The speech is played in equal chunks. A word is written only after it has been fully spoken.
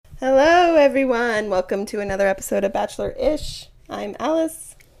Hello, everyone. Welcome to another episode of Bachelor-ish. I'm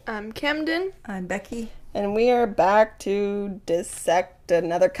Alice. I'm Camden. I'm Becky. And we are back to dissect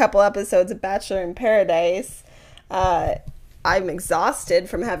another couple episodes of Bachelor in Paradise. I'm exhausted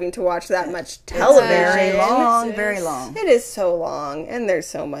from having to watch that much television. Very long. It is so long, and there's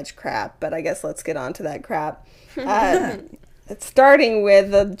so much crap, but I guess let's get on to that crap. It's starting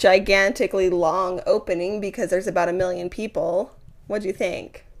with a gigantically long opening because there's about 1 million people. What'd you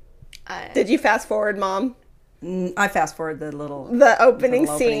think? Did you fast forward, Mom? I fast forward the opening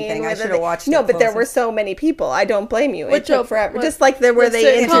scene. Thing. I should have watched it. No, but there were so many people. I don't blame you. It took forever. What, just like where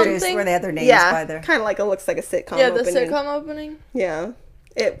they introduced, where they had their names by there. Kind of like it looks like a sitcom. Yeah, the opening. sitcom opening. Yeah,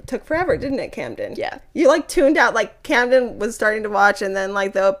 it took forever, didn't it, Camden? Yeah. You tuned out. Like Camden was starting to watch, and then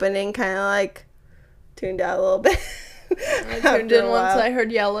the opening kind of tuned out a little bit. I tuned in once I heard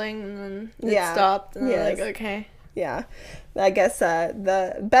yelling, and then it stopped, and I was like, okay. Yeah. I guess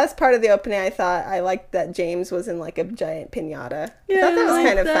the best part of the opening, I liked that James was in a giant piñata. Yeah, I thought that was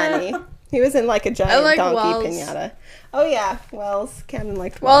kind of funny. He was in a giant donkey Wells. piñata. Oh yeah, Wells. Camden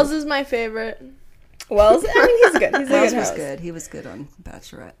liked Wells. Wells. Is my favorite. Wells, he's good. He's a Wells good was host. good. He was good on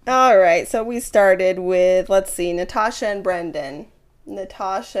Bachelorette. All right, so we started with, Natasha and Brendan.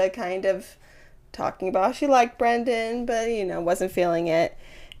 Natasha kind of talking about how she liked Brendan, but, wasn't feeling it.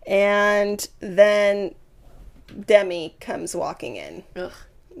 And then Demi comes walking in. Ugh.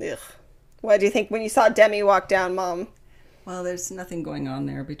 What do you think when you saw Demi walk down, Mom? Well, there's nothing going on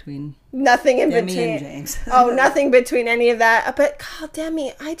there between nothing in Demi between. and James. Oh, nothing between any of that. But God,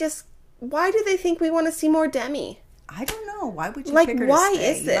 Demi, why do they think we want to see more Demi? I don't know. Why would you pick her why to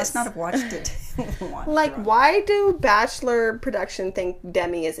stay? is this? You must not have watched it. Why do Bachelor production think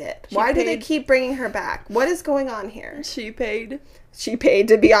Demi is it? Why do they keep bringing her back? What is going on here? She paid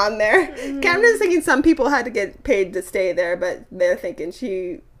to be on there. Cameron's thinking some people had to get paid to stay there, but they're thinking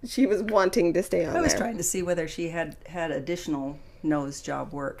she was wanting to stay on there. I was trying to see whether she had additional nose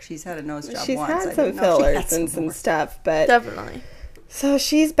job work. She's had a nose job She's once. had some fillers and some stuff, but definitely. So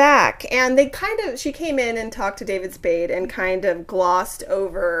she's back, and she came in and talked to David Spade and kind of glossed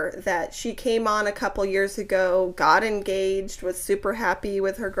over that she came on a couple years ago, got engaged, was super happy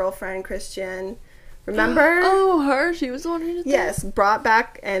with her girlfriend, Christian. Remember? Oh, her? She was the one who did that? Yes, brought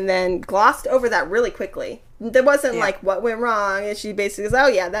back and then glossed over that really quickly. There wasn't what went wrong, and she basically goes, oh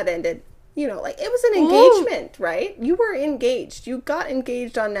yeah, that ended. It was an engagement, right? You were engaged. You got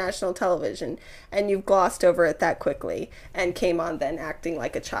engaged on national television, and you've glossed over it that quickly and came on then acting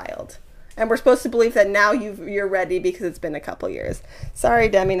like a child. And we're supposed to believe that now you're ready because it's been a couple years. Sorry,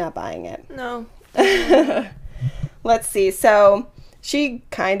 Demi, not buying it. No. Let's see. So she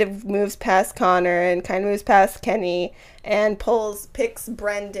kind of moves past Connor and kind of moves past Kenny and picks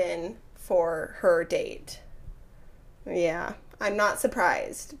Brendan for her date. Yeah. I'm not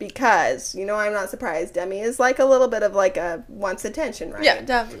surprised because, I'm not surprised. Demi is a little bit of wants attention, right? Yeah,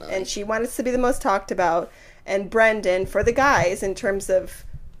 definitely. And she wants to be the most talked about. And Brendan, for the guys, in terms of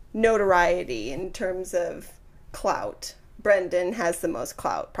notoriety, in terms of clout, Brendan has the most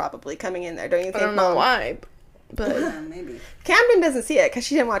clout probably coming in there. Don't you think, I don't know why, but maybe. Camden doesn't see it because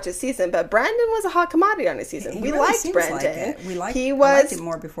she didn't watch his season, but Brendan was a hot commodity on his season. We liked Brendan. I liked him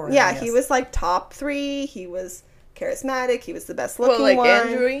more before. Yeah, he was top 3. He was charismatic. He was the best looking one.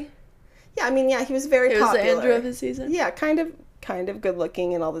 Andrew? Yeah, he was very popular. He was the Andrew of his season? Yeah, kind of good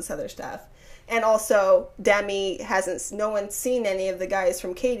looking and all this other stuff. And also, Demi no one's seen any of the guys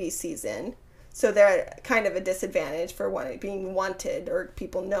from Katie's season, so they're kind of a disadvantage for being wanted or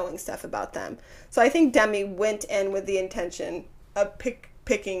people knowing stuff about them. So I think Demi went in with the intention of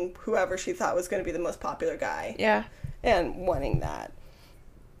picking whoever she thought was going to be the most popular guy. Yeah. And wanting that.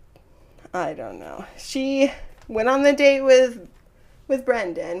 I don't know. She went on the date with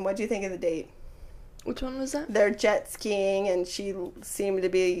Brendan. What do you think of the date? Which one was that? They're jet skiing, and she seemed to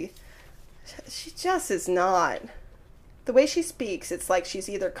be... She just is not... The way she speaks, it's like she's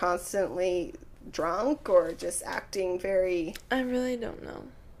either constantly drunk or just acting very... I really don't know.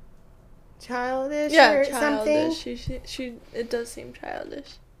 Childish or something? She it does seem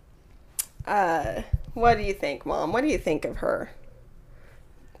childish. What do you think, Mom? What do you think of her?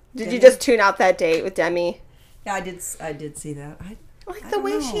 Did you just tune out that date with Demi? Yeah, I did see that. The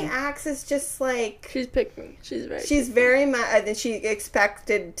way she acts is just she's picking. She's very mad, and she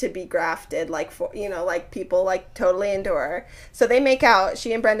expected to be grafted, people totally into her. So they make out.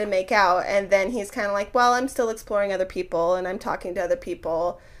 She and Brendan make out, and then he's kind of well, I'm still exploring other people, and I'm talking to other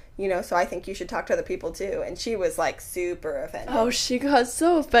people. So I think you should talk to other people too. And she was super offended. Oh, she got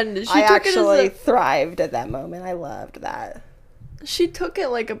so offended. I actually thrived at that moment. I loved that. She took it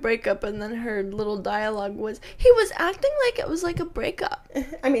like a breakup, and then her little dialogue was, he was acting like it was like a breakup.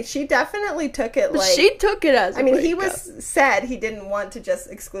 I mean, she definitely took it like... She took it as a breakup. he said he didn't want to just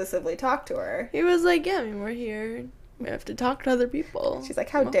exclusively talk to her. He was like, yeah, I mean, we're here. We have to talk to other people. She's like,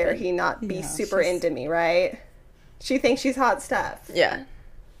 how dare he not be super into me, right? She thinks she's hot stuff. Yeah.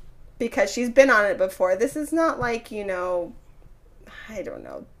 Because she's been on it before. This is not like, you know, I don't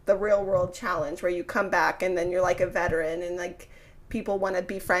know, the Real World Challenge where you come back and then you're like a veteran and like people want to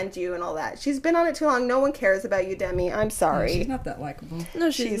befriend you and all that. She's been on it too long. No one cares about you, Demi. I'm sorry. No, she's not that likable. No,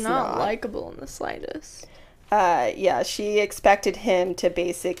 she's not likable in the slightest. Yeah, she expected him to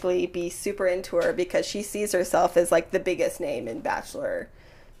basically be super into her because she sees herself as like the biggest name in Bachelor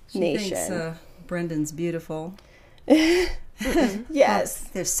Nation. She thinks Brendan's beautiful. Yes.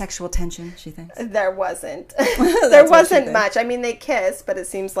 There's sexual tension, she thinks. There wasn't. There wasn't much. I mean, they kiss, but it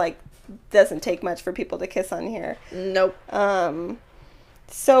seems like doesn't take much for people to kiss on here. Nope.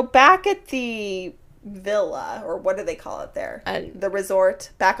 So back at the villa, or what do they call it there? The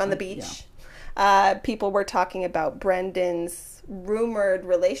resort, back on the beach. Yeah. People were talking about Brendan's rumored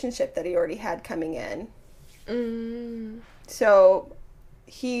relationship that he already had coming in. So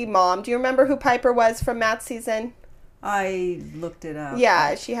do you remember who Piper was from Matt's season? I looked it up.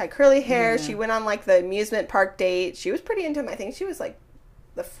 Yeah, she had curly hair. Yeah. She went on like the amusement park date. She was pretty into him. I think she was like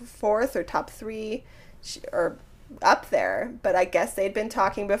the fourth or top three or up there. But I guess they'd been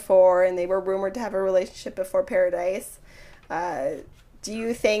talking before and they were rumored to have a relationship before Paradise. Do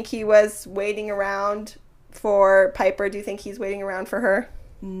you think he was waiting around for Piper? Do you think he's waiting around for her?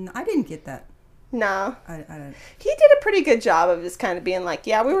 I didn't get that. No. I don't. He did a pretty good job of just kind of being like,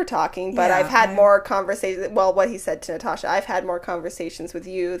 yeah, we were talking, but I've had more conversations. Well, what he said to Natasha, I've had more conversations with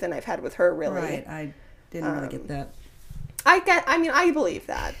you than I've had with her, really. Right. I didn't really get that. I believe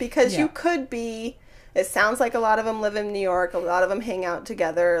that because you could be, it sounds like a lot of them live in New York. A lot of them hang out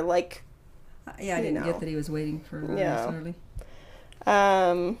together. Like, yeah, I didn't get that he was waiting for her necessarily.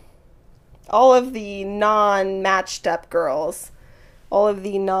 All of the non-matched up girls, all of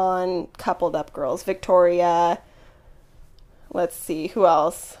the non-coupled up girls, Victoria, let's see, who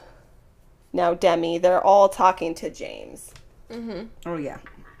else? Now Demi, they're all talking to James. Mm-hmm. Oh, yeah.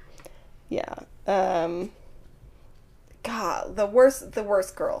 Yeah. God, the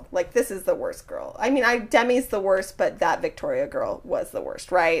worst girl. Like, this is the worst girl. I mean, Demi's the worst, but that Victoria girl was the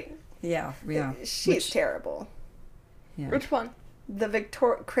worst, right? Yeah. She's terrible. Yeah. Which one? The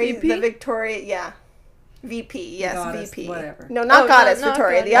Victoria, yeah. VP, yes, Goddess, VP. Whatever. No, not Goddess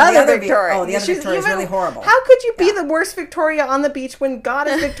Victoria. The other Victoria. The other Victoria is really horrible. How could you be the worst Victoria on the beach when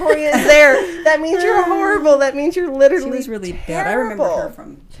Goddess Victoria is there? That means you're horrible. That means you're literally She was really terrible. bad. I remember her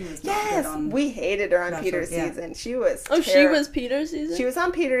from... She was not good on... we hated her on Peter's season. She was she was Peter's season? She was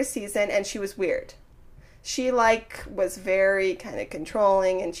on Peter's season, and she was weird. She, was very kind of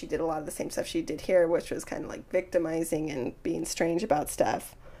controlling, and she did a lot of the same stuff she did here, which was kind of, victimizing and being strange about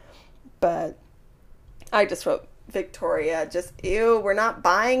stuff. But I just wrote, Victoria, just, ew, we're not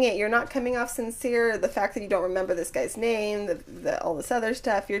buying it. You're not coming off sincere. The fact that you don't remember this guy's name, all this other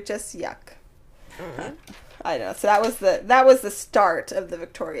stuff, you're just yuck. Mm-hmm. I don't know. So that was the start of the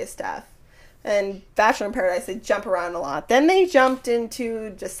Victoria stuff. And Bachelor in Paradise, they jump around a lot. Then they jumped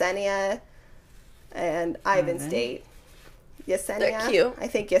into Yesenia and Ivan's date. Yesenia? They're cute. I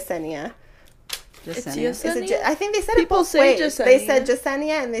think Yesenia. Yesenia? I think they said People it both say ways. Yesenia. They said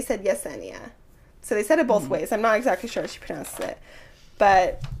Yesenia and they said Yesenia. So they said it both ways. I'm not exactly sure how she pronounced it.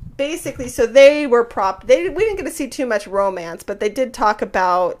 But basically, so they were we didn't get to see too much romance, but they did talk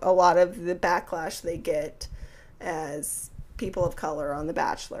about a lot of the backlash they get as people of color on The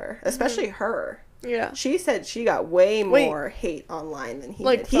Bachelor. Especially her. Yeah. She said she got way more hate online than he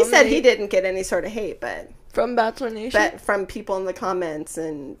did. He said he didn't get any sort of hate, but... From Bachelor Nation? But from people in the comments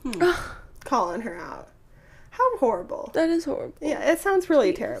and calling her out. How horrible. That is horrible. Yeah, it sounds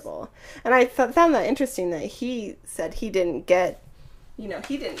really terrible. And I found that interesting that he said he didn't get... he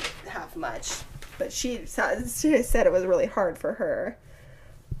didn't have much. But she said it was really hard for her.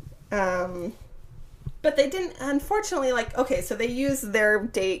 But they didn't, unfortunately, so they used their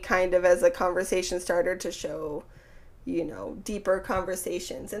date kind of as a conversation starter to show, deeper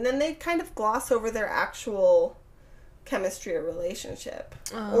conversations. And then they kind of gloss over their actual chemistry or relationship.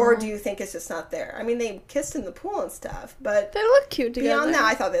 Oh. Or do you think it's just not there? I mean, they kissed in the pool and stuff, but... They look cute together. Beyond that,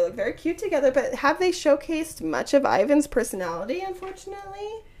 I thought they looked very cute together, but have they showcased much of Ivan's personality, unfortunately?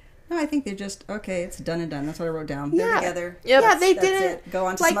 No, I think they're just, okay, it's done and done. That's what I wrote down. They're together. Yep. Yeah, they didn't... It. Go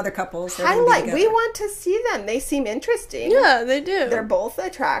on to some other couples. We want to see them. They seem interesting. Yeah, they do. They're both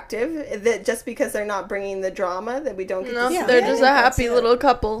attractive. That just because they're not bringing the drama that we don't get to see. They're just a happy little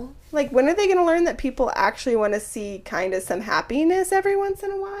couple. Like, when are they going to learn that people actually want to see kind of some happiness every once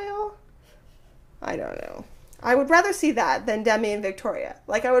in a while? I don't know. I would rather see that than Demi and Victoria.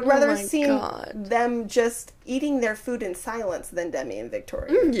 Like, I would rather see them just eating their food in silence than Demi and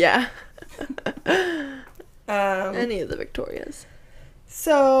Victoria. Yeah. Any of the Victorias.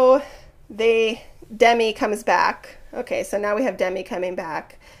 So, Demi comes back. Okay, so now we have Demi coming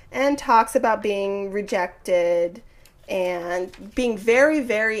back and talks about being rejected and being very,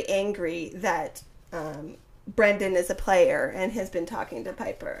 very angry that Brendan is a player and has been talking to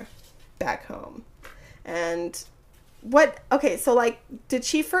Piper back home. And okay, so, like, did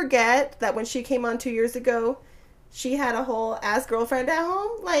she forget that when she came on 2 years ago, she had a whole ass girlfriend at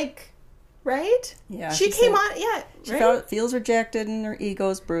home? Like, right? Yeah. She came on, yeah. She feels rejected and her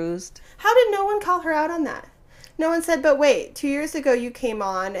ego's bruised. How did no one call her out on that? No one said, but wait, 2 years ago you came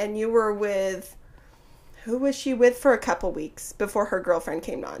on and you were with... Who was she with for a couple weeks before her girlfriend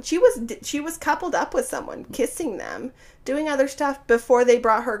came on? She was coupled up with someone, kissing them, doing other stuff before they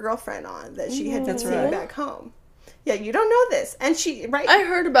brought her girlfriend on that she had been seeing back home. Yeah, you don't know this. And I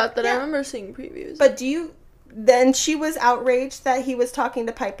heard about that. Yeah. I remember seeing previews. But then she was outraged that he was talking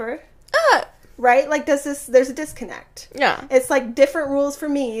to Piper? Right? Like, there's a disconnect. Yeah. It's like different rules for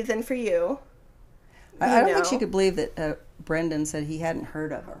me than for you. I don't think she could believe that Brendan said he hadn't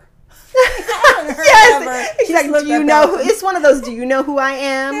heard of her. Yes, exactly. Do you know it's one of those, do you know who I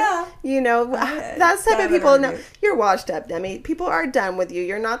am? Yeah. You know, that's the type of people know. You're washed up, Demi. People are done with you.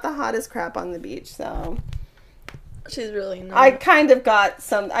 You're not the hottest crap on the beach, so. She's really not. I kind of got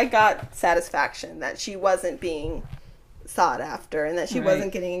satisfaction that she wasn't being sought after and that she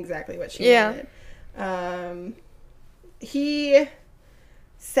wasn't getting exactly what she wanted. He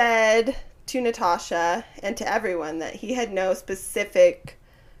said to Natasha and to everyone that he had no specific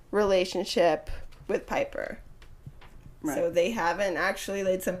relationship with Piper. Right. So they haven't actually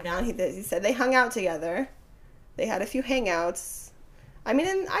laid something down. He said they hung out together. They had a few hangouts. I mean,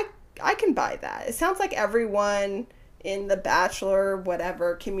 and I can buy that. It sounds like everyone in the Bachelor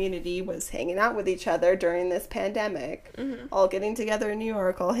whatever community was hanging out with each other during this pandemic. Mm-hmm. All getting together in New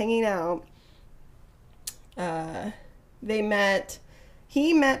York, all hanging out. He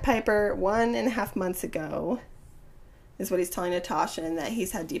met Piper 1.5 months ago, is what he's telling Natasha, and that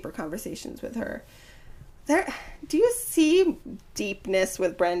he's had deeper conversations with her. Do you see deepness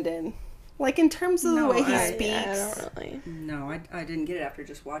with Brendan? Like, in terms of the way he speaks? Yeah, I don't really. No, I didn't get it after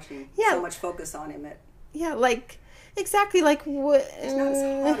just watching so much focus on him. Yeah, like, exactly, like, what? He's not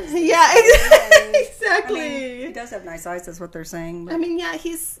as hot as exactly. I mean, he does have nice eyes, that's what they're saying. But I mean, yeah,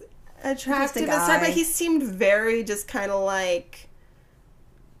 he's attractive and stuff, but he seemed very just kind of like...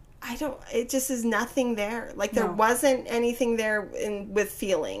 it just is nothing there. Like, there wasn't anything there with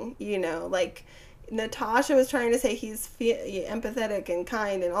feeling, you know, like, Natasha was trying to say he's empathetic and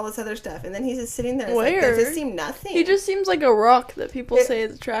kind and all this other stuff, and then he's just sitting there. It's like, there just seemed nothing. He just seems like a rock that people say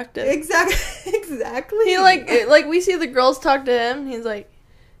is attractive. Exactly. He, like, we see the girls talk to him, and he's like,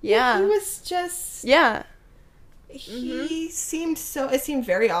 yeah. He was just... Yeah. He seemed it seemed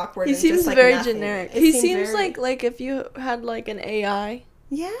very awkward. He seems just, very generic. He seems like if you had, like, an AI...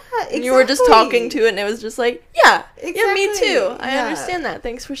 Yeah, exactly. And you were just talking to it, and it was just like, yeah, me too. I understand that.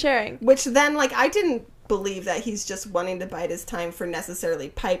 Thanks for sharing. Which then, like, I didn't believe that he's just wanting to bide his time for necessarily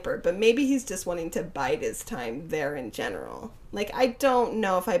Piper, but maybe he's just wanting to bide his time there in general. Like, I don't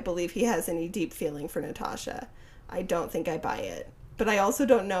know if I believe he has any deep feeling for Natasha. I don't think I buy it. But I also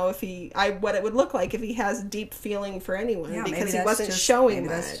don't know if what it would look like if he has deep feeling for anyone, because he wasn't showing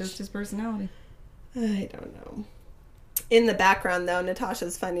much. That's just his personality. I don't know. In the background, though,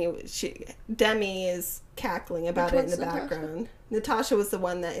 Natasha's funny. Demi is cackling about it in the background. Natasha was the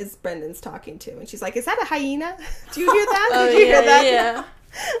one that Brendan's talking to, and she's like, "Is that a hyena? Do you hear that? Did you hear that?" Yeah.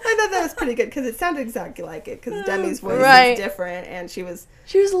 I thought that was pretty good because it sounded exactly like it. Because Demi's voice is different, and she was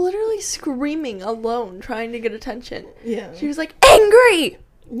literally screaming alone, trying to get attention. Yeah, she was like angry.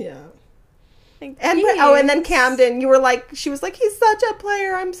 Yeah. And then Camden, she was like, he's such a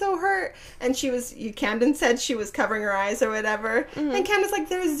player, I'm so hurt. And Camden said she was covering her eyes or whatever. Mm-hmm. And Camden's like,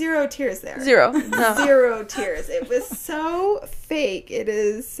 there's 0 tears there. 0. No. 0 tears. It was so fake. It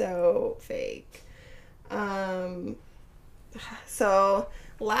is so fake. So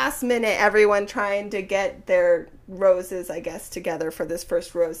last minute, everyone trying to get their roses, I guess, together for this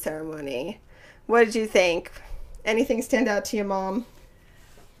first rose ceremony. What did you think? Anything stand out to you, Mom?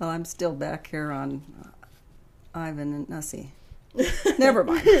 Well, I'm still back here on Ivan and Nussie. Never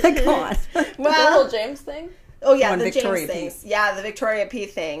mind. Go on. Well, the little James thing? Oh, yeah, the Victoria James thing. Yeah, the Victoria P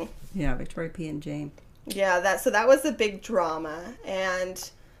thing. Yeah, Victoria P and James. Yeah, that was the big drama.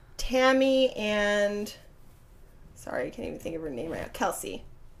 And Tammy and... Sorry, I can't even think of her name right now. Kelsey.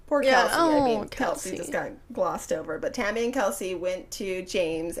 Poor Yeah, Kelsey. I mean, Kelsey. Kelsey just got glossed over. But Tammy and Kelsey went to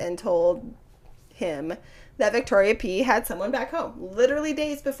James and told him that Victoria P had someone back home, literally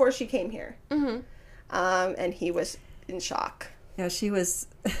days before she came here. Mm-hmm. And he was in shock. Yeah, she was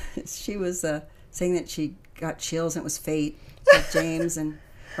saying that she got chills and it was fate with James and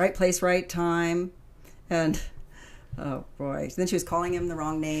right place, right time. And, oh boy. Then she was calling him the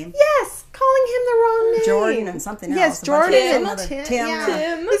wrong name. Yes, calling him the wrong name. Jordan and something else. Yes, A bunch of Jordan some and other- Tim. Yeah.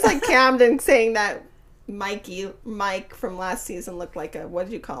 Tim. It's like Camden saying that Mike from last season looked like a, what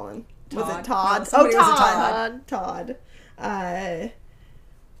did you call him? Was it Todd? No, somebody was a Todd.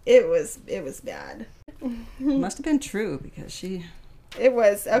 It was bad. Must have been true because she... It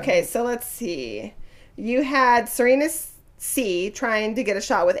was. Okay, so let's see. You had Serena C trying to get a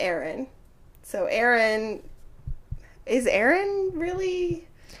shot with Aaron. So is Aaron really...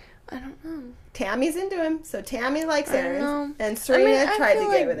 I don't know. Tammy's into him, so Tammy likes I don't Aaron. know. And Serena I tried feel to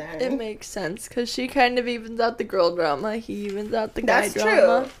like get with Aaron. It makes sense because she kind of evens out the girl drama. He evens out the guy That's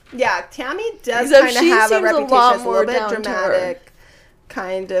drama. true. Yeah, Tammy does Except kind of she have a seems a reputation lot as a more little bit down to her. dramatic,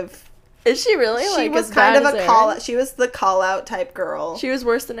 kind of. Is she really? She Like, was as kind bad of as a call. Erin? She was the call out type girl She was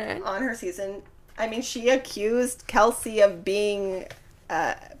worse than Aaron. on her season. I mean, she accused Kelsey of being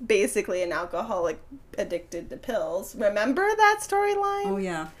basically an alcoholic addicted to pills. Remember that storyline? Oh,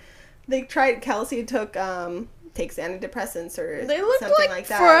 yeah. They tried. Kelsey takes antidepressants or They look something like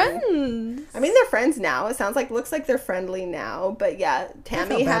that. friends. I mean, they're friends now. It looks like they're friendly now. But yeah, I Tammy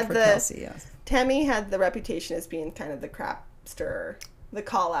felt bad had for the Kelsey, yes. Tammy had the reputation as being kind of the crap stirrer, the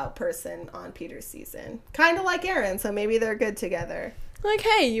call out person on Peter's season, kind of like Aaron. So maybe they're good together. Like,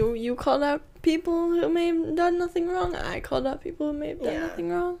 hey, you called out people who may have done nothing wrong. I called out people who may have done Yeah. nothing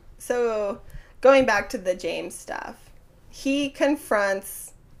wrong. So going back to the James stuff, he confronts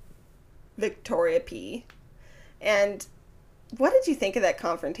Victoria P. And what did you think of that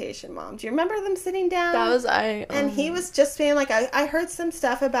confrontation, Mom? Do you remember them sitting down? That was And he was just being like, I heard some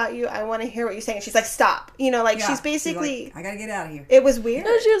stuff about you. I want to hear what you're saying. And she's like, stop. You know, like, Yeah, she's basically... like, I gotta get out of here. It was weird.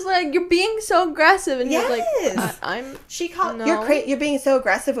 No, she was like, "You're being so aggressive," and he was Yes. like, "I'm." She called, No. you're being so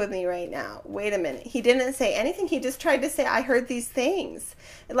aggressive with me right now. Wait a minute. He didn't say anything. He just tried to say, I heard these things.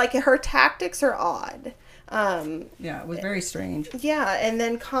 Like, her tactics are odd. Yeah, it was very strange. Yeah, and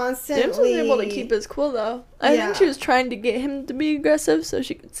then constantly... James was able to keep his cool though. I Yeah. think she was trying to get him to be aggressive so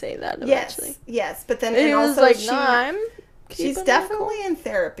she could say that eventually. Yes, but then And he and was also like, she, "No, I'm." she's keeping my definitely cool." in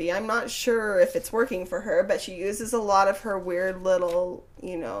therapy. I'm not sure if it's working for her, but she uses a lot of her weird little,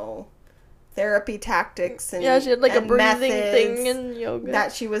 therapy tactics and Yeah, she had like a and breathing methods thing in yoga.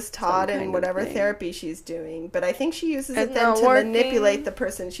 that she was taught Some in kind of whatever thing. therapy she's doing. But I think she uses it It's then not to working. manipulate the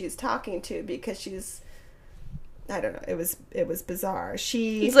person she's talking to because she's... I don't know. It was bizarre.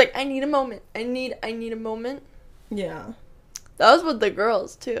 He's like, "I need a moment. I need a moment." Yeah. That was with the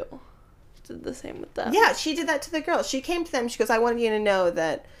girls too. She did the same with them. Yeah, she did that to the girls. She came to them. She goes, I wanted you to know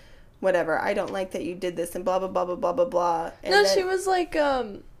that, whatever, I don't like that you did this and blah, blah, blah, blah, blah, blah, blah. And No, then, she was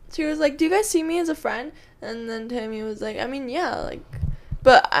like, "Do you guys see me as a friend?" And then Tammy was like, "I mean, yeah, like,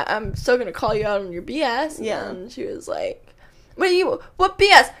 but I'm still gonna call you out on your BS." Yeah. And she was like, what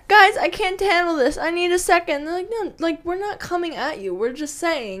BS? Guys, I can't handle this. I need a second. They're like, "No, like, we're not coming at you. We're just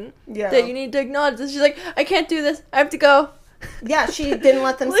saying that you need to acknowledge this." She's like, "I can't do this. I have to go." Yeah, she didn't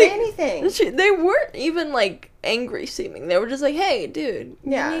let them Like, say anything. They weren't even, like, angry seeming. They were just like, "Hey, dude,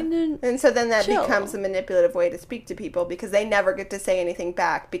 Yeah. you need to..." And so then that chill. becomes a manipulative way to speak to people because they never get to say anything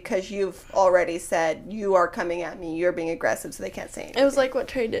back because you've already said, you are coming at me, you're being aggressive, so they can't say anything. It was like what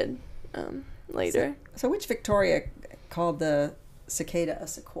Trey did later. So which Victoria called the cicada a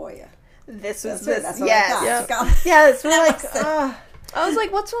sequoia? This was That's this. what I Yes. thought. Yeah. She called- Yes, we're like, I was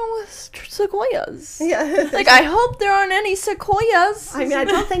like, what's wrong with sequoias? yeah. Like, I hope there aren't any sequoias. I mean, I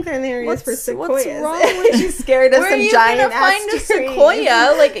don't think they're in the areas for What's sequoias. wrong with- She's scared of Where some are you giant gonna find a ass trees.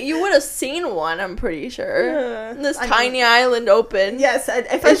 sequoia? Like, you would have seen one, I'm pretty sure. Yeah. This I mean- tiny island open. Yes,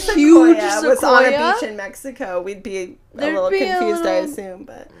 if A a sequoia huge was on a sequoia? beach in Mexico, we'd be a There'd little be a confused, I little- assume.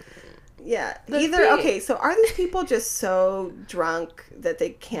 But yeah, There'd either be- okay. So are these people just so drunk that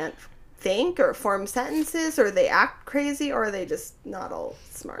they can't think or form sentences, or they act crazy, or are they just not all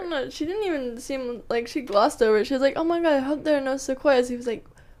I smart? don't know, she didn't even seem like she glossed over it. She was like, "Oh my god, I hope there are no sequoias." He was like,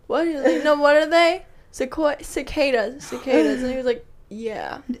 "What?" He was like, "No, what are they? Cicadas." And he was like,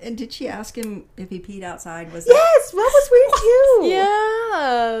 "Yeah." And did she ask him if he peed outside? Was Yes, what was weird too?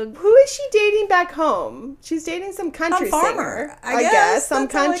 Yeah. Who is she dating back home? She's dating some country singer. I guess. Some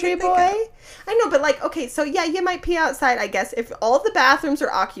country boy. I know, but like, okay, so yeah, you might pee outside, I guess, if all the bathrooms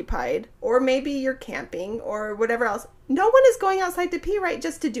are occupied, or maybe you're camping, or whatever else. No one is going outside to pee, right?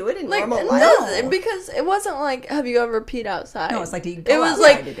 Just to do it in normal life. No, because it wasn't like, have you ever peed outside? No, it's like, do you go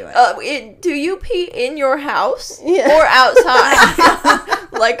outside to do it? Do you pee in your house or outside?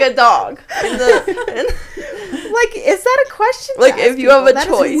 Like a dog. Like, is that a question? Like, if you have a choice.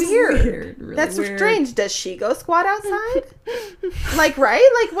 That is weird. Really that's weird. Strange. Does she go squat outside? Like, right?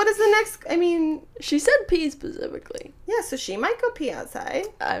 Like, what is the next? I mean, she said pee specifically. Yeah, so she might go pee outside.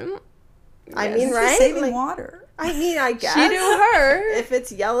 I mean, right? Saving water. I mean, I guess. She do her. If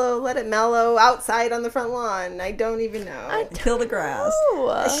it's yellow, let it mellow outside on the front lawn. I don't even know. Kill the grass.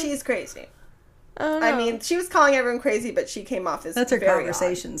 She's crazy. I mean, she was calling everyone crazy, but she came off as that's her very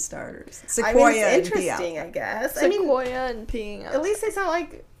conversation odd. Starters. Sequoia it's interesting, I guess. Sequoia and peeing outside. At least it's not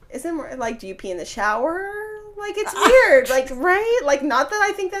like, isn't like, do you pee in the shower? Like, it's weird. Like, right? Like, not that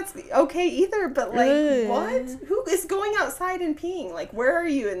I think that's okay either, but like, what? Who is going outside and peeing? Like, where are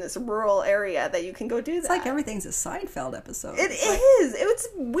you in this rural area that you can go do that? It's like everything's a Seinfeld episode. It is. It's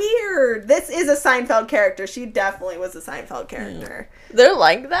weird. This is a Seinfeld character. She definitely was a Seinfeld character. They're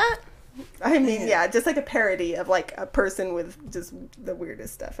like that? I mean, yeah, just like a parody of like a person with just the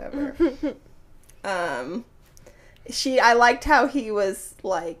weirdest stuff ever. I liked how he was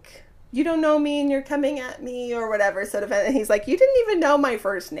like, you don't know me and you're coming at me or whatever sort of, and he's like, you didn't even know my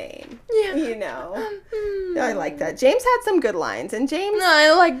first name. Yeah. You know. I like that. James had some good lines, and James. No,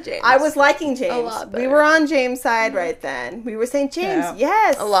 I like James. I was liking James. A lot better. We were on James' side right then. We were saying, James,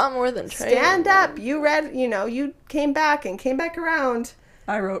 yes. A lot more than Trey. Stand up. You you came back around.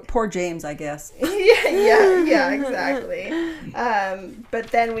 I wrote, poor James, I guess. yeah, exactly. But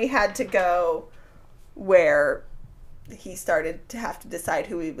then we had to go where he started to have to decide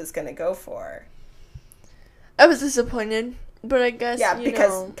who he was going to go for. I was disappointed, but I guess,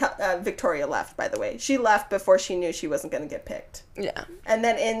 because Victoria left, by the way. She left before she knew she wasn't going to get picked. Yeah. And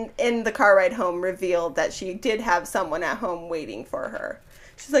then in the car ride home revealed that she did have someone at home waiting for her.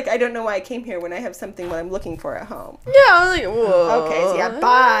 She's like, I don't know why I came here when I have something what I'm looking for at home. Yeah, I was like, whoa. Okay, so yeah,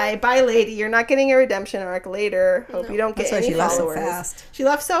 bye, lady. You're not getting a redemption arc later. Hope you don't get any followers. She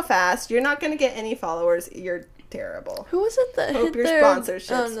left so fast. You're not going to get any followers. You're terrible. Who was it that Hope hit your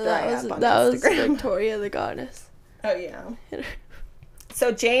sponsorships dry up on Instagram. That was Victoria the Goddess. Oh, yeah.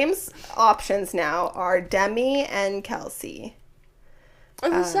 So James' options now are Demi and Kelsey.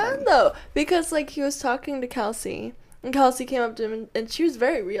 It was sad, though, because, like, he was talking to Kelsey. And Kelsey came up to him, and she was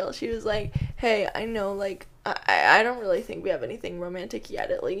very real. She was like, hey, I know, like, I don't really think we have anything romantic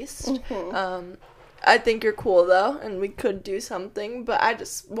yet, at least. Mm-hmm. I think you're cool, though, and we could do something, but I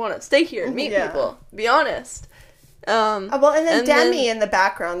just want to stay here and meet people. Be honest. Well, and then Demi in the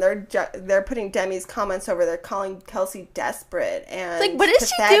background, they're putting Demi's comments over. They're calling Kelsey desperate and like, what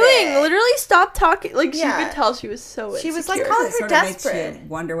is pathetic. she doing? Literally, stop talking. Like, she could tell she was so insecure. She was like calling her desperate. Makes you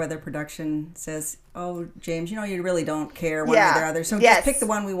wonder whether production says, "Oh, James, you really don't care one way or the other. So just pick the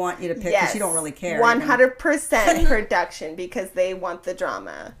one we want you to pick because you don't really care." 100% production because they want the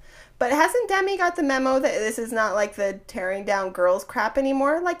drama. But hasn't Demi got the memo that this is not like the tearing down girls crap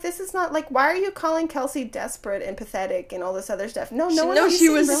anymore? Like, this is not like, why are you calling Kelsey desperate and pathetic and all this other stuff? No, she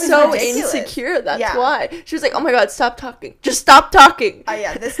was really so ridiculous. Insecure. That's why. She was like, oh my God, stop talking. Just stop talking. Oh,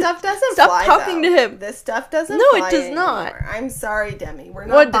 yeah. This stuff doesn't stop fly, talking though. to him. This stuff doesn't fly it does anymore. Not. I'm sorry, Demi. We're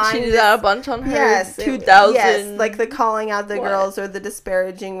not What, did she do that a bunch on her 2000? Yes, like the calling out the girls or the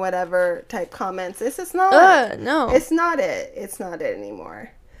disparaging whatever type comments. This is not no. It's not it. It's not it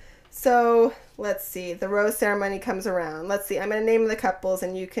anymore. So, let's see. The rose ceremony comes around. Let's see. I'm going to name the couples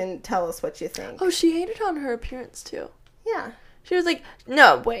and you can tell us what you think. Oh, she hated on her appearance, too. Yeah. She was like,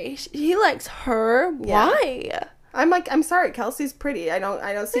 no, wait. He likes her? Yeah. Why? I'm sorry. Kelsey's pretty. I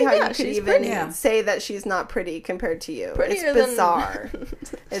don't see how you could even say that she's not pretty compared to you. Prettier it's bizarre.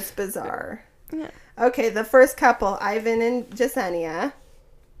 It's bizarre. Yeah. Okay, the first couple, Ivan and Jasenia.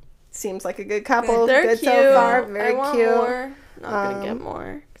 Seems like a good couple. They're good cute. So far. Very cute. More. Not going to get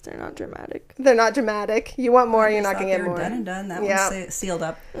more. They're not dramatic. They're not dramatic. You want more, you're not going to get more. Done and done. That one's sealed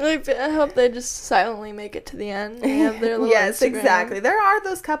up. I hope they just silently make it to the end. They have their little yes, Instagram. Exactly. There are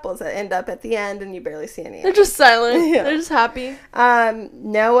those couples that end up at the end and you barely see any. They're just silent. Yeah. They're just happy.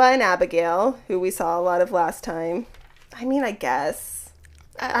 Noah and Abigail, who we saw a lot of last time. I mean, I guess.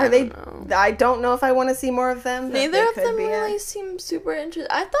 I don't know if I want to see more of them. Neither of them really seem super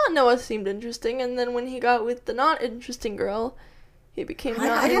interesting. I thought Noah seemed interesting, and then when he got with the not interesting girl, he became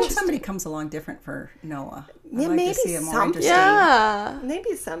I hope somebody comes along different for Noah. Yeah, like maybe to see a more something. Yeah.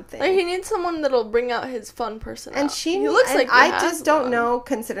 Maybe something. Like, he needs someone that'll bring out his fun personality. And he looks and like he I has just don't one. know,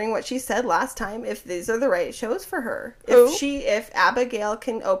 considering what she said last time, if these are the right shows for her. Who? If Abigail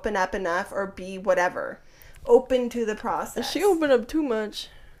can open up enough or be whatever, open to the process. She opened up too much.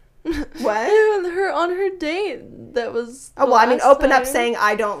 What? On her date, that was. Oh, well, I mean, open up time. saying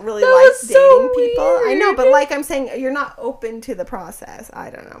I don't really That like was dating so people. I know, weird. but like I'm saying, you're not open to the process.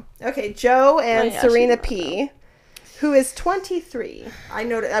 I don't know. Okay, Joe and yeah, Serena she's not, P, who is 23. I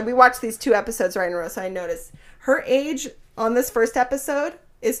noticed. We watched these 2 episodes right in a row, so I noticed her age on this first episode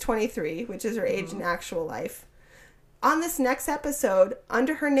is 23, which is her age in actual life. On this next episode,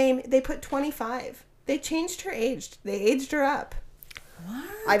 under her name, they put 25. They changed her age. They aged her up. What?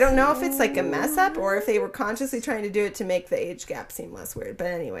 I don't know if it's like a mess up or if they were consciously trying to do it to make the age gap seem less weird. But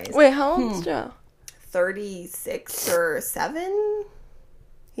anyways. Wait, how old is Joe? 36 or 7?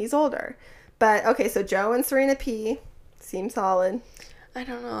 He's older. But, okay, so Joe and Serena P seem solid. I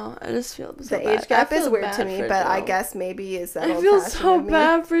don't know. I just feel so The bad. age gap I feel is weird bad to me, for but I Joe. guess maybe is that I old feel fashioned so of me.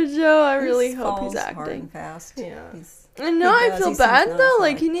 bad for Joe. I really He hope he's falls hard acting. and fast. Yeah. I know. He I does. feel He seems bad though. notified.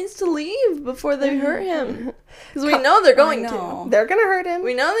 Like, he needs to leave before they hurt him. Because we know they're going to. They're going to hurt him.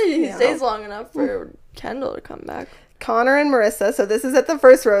 We know that he Yeah. stays long enough for Kendall to come back. Connor and Marissa. So this is at the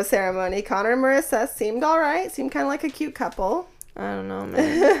first rose ceremony. Connor and Marissa seemed all right. Seemed kind of like a cute couple. I don't know,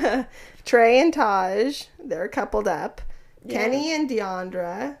 man. Trey and Taj. They're coupled up. Yeah. Kenny and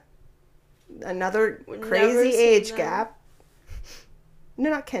Deandra. Another We've never crazy seen age them. gap. No,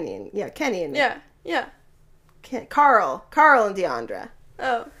 not Kenny and Kenny and Yeah. Carl and Deandra.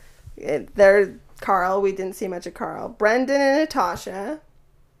 Oh. They're Carl. We didn't see much of Carl. Brendan and Natasha.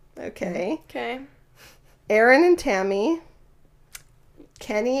 Okay. Okay. Aaron and Tammy.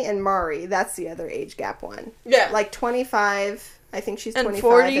 Kenny and Mari. That's the other age gap one. Yeah. Like 25. I think she's And 25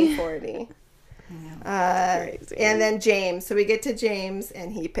 40. and 40. Crazy. And then James. So we get to James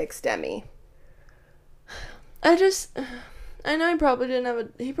and he picks Demi. I know he probably didn't have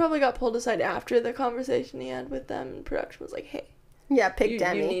he probably got pulled aside after the conversation he had with them, and production was like, hey, Yeah, pick you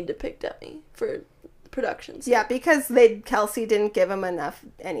Demi. need to pick Demi for productions. Yeah, because Kelsey didn't give him enough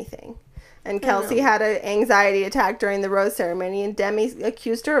anything. And Kelsey know. had an anxiety attack during the rose ceremony, and Demi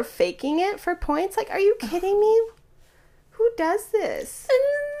accused her of faking it for points. Like, are you kidding me? Who does this? And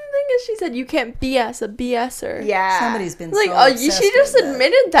the thing is, she said, you can't BS a BSer. Yeah. Somebody's been Like, so oh, obsessed she just with the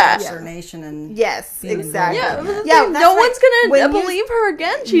admitted that. Bachelor Nation and Yes, being exactly. involved Yeah, in but that. the Yeah, thing, that's no right. one's gonna When you- believe her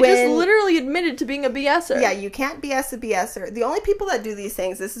again. She just when- literally admitted to being a BSer. Yeah, you can't BS a BSer. The only people that do these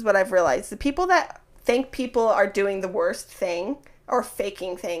things, this is what I've realized, the people that think people are doing the worst thing or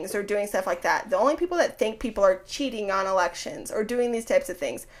faking things or doing stuff like that, the only people that think people are cheating on elections or doing these types of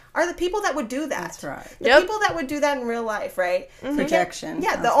things are the people that would do that. That's right. The Yep. people that would do that in real life, right? Projection.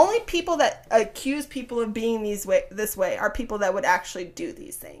 Yeah, the only people that accuse people of being this way are people that would actually do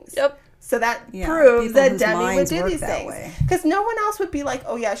these things. Yep. So that Yeah, proves people that whose Demi would minds do work these that things. way. Because no one else would be like,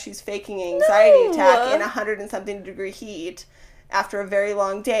 oh yeah, she's faking anxiety No. attack in 100 and something degree heat after a very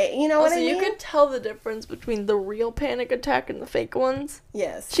long day. You know what Also, I mean? you could tell the difference between the real panic attack and the fake ones.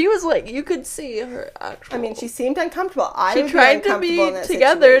 Yes. She was like, you could see her actual. I mean, she seemed uncomfortable. She would tried be to uncomfortable in be that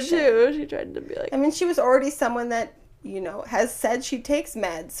together situation. too. She tried to be like. I mean, she was already someone that, has said she takes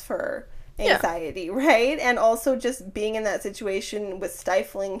meds for anxiety, right? And also just being in that situation with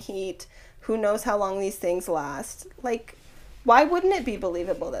stifling heat, who knows how long these things last. Like, why wouldn't it be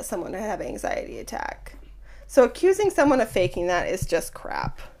believable that someone would have an anxiety attack? So accusing someone of faking that is just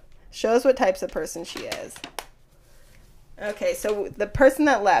crap. Shows what types of person she is. Okay, so the person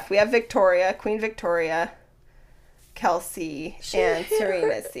that left, we have Victoria, Queen Victoria, Kelsey, and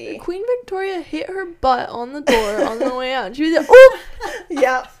Serena C. Queen Victoria hit her butt on the door on the way out. She was like, oh!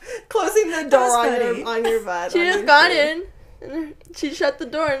 Yep, closing the door was on funny. your butt. She on just your got shoe. in. And she shut the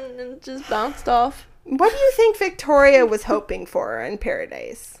door and just bounced off. What do you think Victoria was hoping for in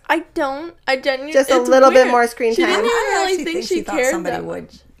Paradise? I genuinely. Just a it's little bit weird. more screen She time. didn't even I really actually think she thought cared somebody that would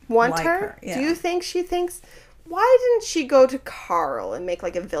much. Want like her? Yeah. Do you think she thinks, why didn't she go to Carl and make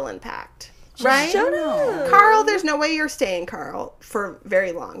like a villain pact? Right? Shut up. Carl, there's no way you're staying, Carl, for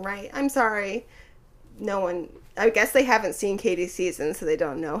very long, right? I'm sorry. No one, I guess they haven't seen Katie's season, so they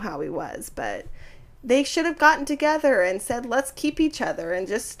don't know how he was, but they should have gotten together and said, let's keep each other and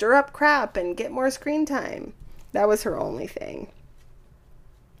just stir up crap and get more screen time. That was her only thing.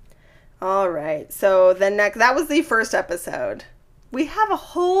 All right. So that was the first episode. We have a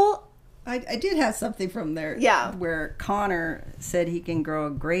whole... I did have something from there. Yeah. Where Connor said he can grow a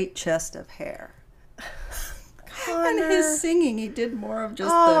great chest of hair. Connor. And his singing, he did more of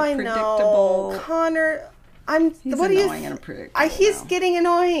just Oh, the I predictable. know. Connor, He's annoying and predictable. He's getting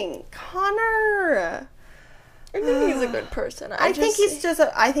annoying. Connor. I think he's a good person. I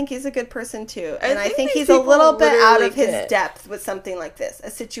think he's a good person too, and I think he's a little bit out of his depth with something like this,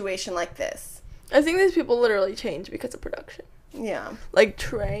 a situation like this. I think these people literally change because of production. Yeah. Like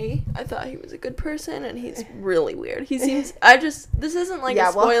Trey, I thought he was a good person, and he's really weird. He seems. This isn't like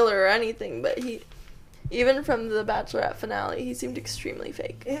a spoiler or anything, but even from the Bachelorette finale, he seemed extremely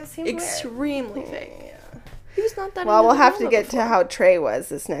fake. It seemed extremely fake. Yeah. He was not that. Well, we'll have to get to how Trey was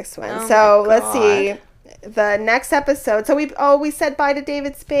this next one. So let's see. The next episode. So we said bye to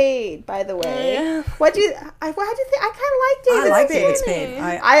David Spade, by the way. Yeah. What do you think? I kind of like David Spade.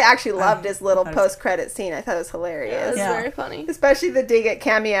 I actually loved his little post-credit scene. I thought it was hilarious. Yeah, it was very funny. Especially the dig at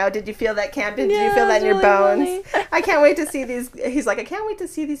Cameo. Did you feel that, Did you feel that in your bones? I can't wait to see these. He's like, I can't wait to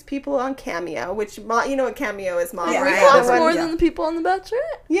see these people on Cameo, which, you know what Cameo is, Mom, right? Right? Lots more than the people on The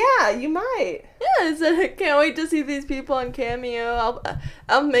Bachelorette. Yeah, you might. Yeah, I said, I can't wait to see these people on Cameo.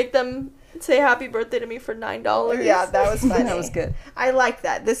 I'll make them say happy birthday to me for $9. Yeah, that was funny. That was good. I like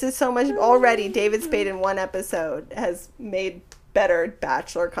that. This is so much already. David Spade in one episode has made better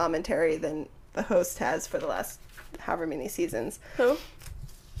Bachelor commentary than the host has for the last however many seasons. Who?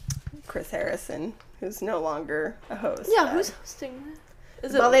 Chris Harrison, who's no longer a host. Yeah, who's hosting?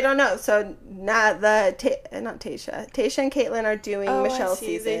 They don't know. So not Tasha and Caitlin are doing Michelle's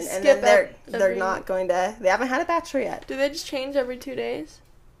season, and then they're not going to. They haven't had a Bachelor yet. Do they just change every 2 days?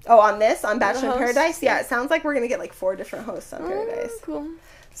 Oh, on Bachelor in Paradise? Yeah, it sounds like we're going to get like 4 different hosts on Paradise. Cool.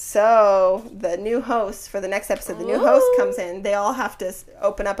 So, the new host for the next episode, the new host comes in. They all have to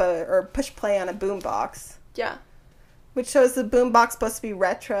open up or push play on a boombox. Yeah. Which shows the boombox supposed to be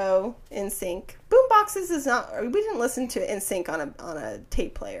retro, in sync. Boomboxes is not, we didn't listen to in sync on a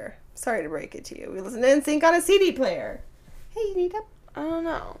tape player. Sorry to break it to you. We listened to in sync on a CD player. Hey, you need help? I don't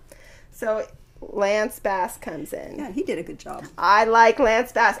know. So, Lance Bass comes in. Yeah, he did a good job. I like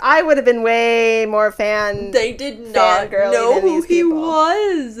Lance Bass. I would have been way more They did not know who he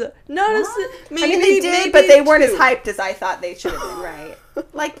was. They did, but they weren't as hyped as I thought they should have been, right?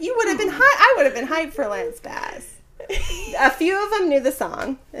 Like, you would have been hyped. I would have been hyped for Lance Bass. A few of them knew the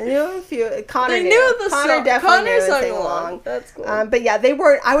song. I knew a few. Connor knew the song. Connor definitely knew and sang along. That's cool. But yeah, they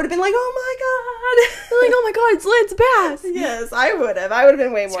weren't. I would have been like, oh my god. They're like, oh my god, it's Lance Bass. Yes, I would have. I would have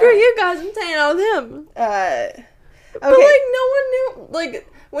been way more. Screw you guys, I'm hanging out with him. Okay. But like, no one knew.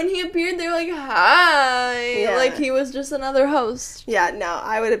 Like, when he appeared, they were like, hi. Yeah. Like, he was just another host. Yeah, no,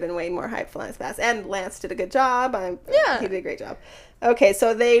 I would have been way more hyped for Lance Bass. And Lance did a good job. He did a great job. Okay,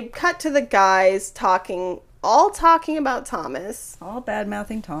 so they cut to the guys talking about Thomas. All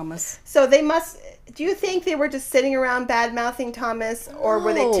bad-mouthing Thomas. So do you think they were just sitting around bad-mouthing Thomas, or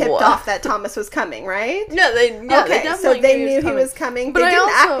were they tipped off that Thomas was coming, right? No, they knew he was coming. But they didn't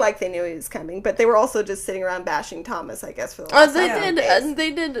act like they knew he was coming, but they were also just sitting around bashing Thomas, I guess, for the last days.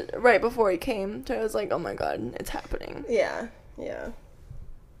 They did right before he came. So I was like, oh my god, it's happening.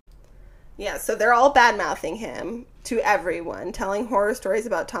 Yeah, so they're all bad-mouthing him to everyone, telling horror stories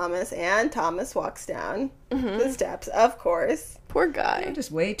about Thomas, and Thomas walks down the steps, of course. Poor guy. I'm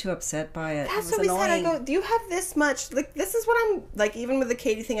just way too upset by it. That's what we said. I go, do you have this much, like, this is what I'm, like, even with the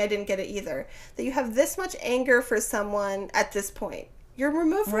Katie thing, I didn't get it either, that you have this much anger for someone at this point. You're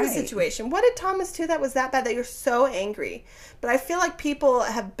removed from the situation. What did Thomas do that was that bad that you're so angry? But I feel like people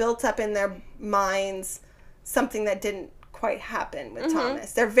have built up in their minds something that didn't quite happen with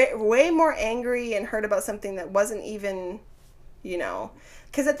Thomas. They're way more angry and hurt about something that wasn't even,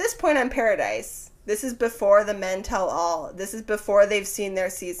 because at this point on Paradise, this is before the men tell all. This is before they've seen their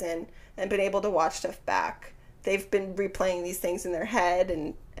season and been able to watch stuff back. They've been replaying these things in their head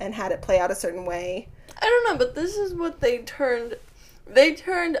and had it play out a certain way. I don't know, but this is what they turned,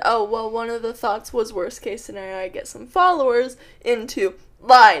 one of the thoughts was worst case scenario, I get some followers, into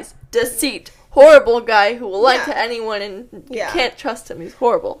lies, deceit, horrible guy who will lie to anyone, and you can't trust him. He's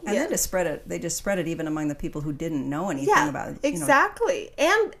horrible. And they just spread it even among the people who didn't know anything about it. Exactly.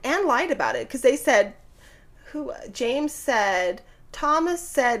 And lied about it, because they said, James said, Thomas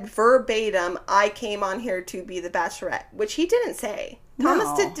said verbatim, I came on here to be the Bachelorette, which he didn't say.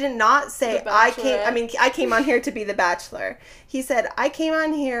 Thomas did not say, I came on here to be the Bachelor. He said, I came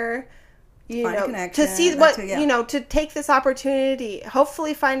on here to see what, to take this opportunity,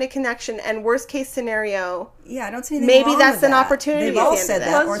 hopefully find a connection, and worst case scenario. Yeah, I don't see anything wrong with an opportunity. They've all said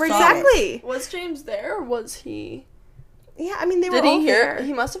that. Exactly. Was James there, or was he? Yeah, I mean, they were all there. Did he hear?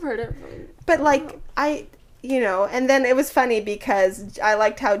 He must have heard it. But, and then it was funny because I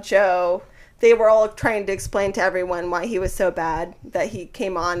liked how they were all trying to explain to everyone why he was so bad, that he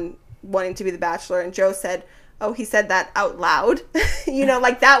came on wanting to be the Bachelor, and Joe said, oh, he said that out loud. You know,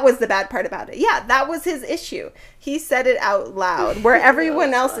 like that was the bad part about it. Yeah, that was his issue. He said it out loud where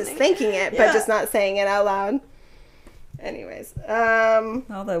everyone else is thinking it, but just not saying it out loud. Anyways.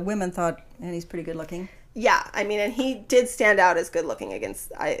 All the women thought Eddie's pretty good looking. Yeah, I mean, and he did stand out as good looking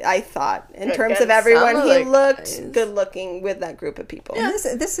against, I thought, in terms of everyone. He looked good looking with that group of people. Yeah.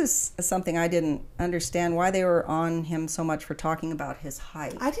 This is something I didn't understand, why they were on him so much for talking about his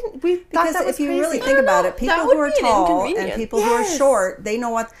height. We thought that was if you crazy. really think about it, people who are tall and people who are short, they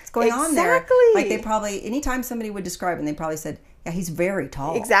know what's going on there. Like they probably, anytime somebody would describe him, they probably said, yeah, he's very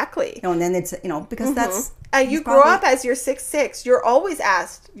tall. Exactly. You know, and then it's, you know, because that's... you grow up as you're 6'6", you're always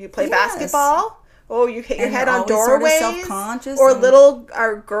asked, you play basketball? Oh, you hit your head on doorways, sort of self-conscious, or little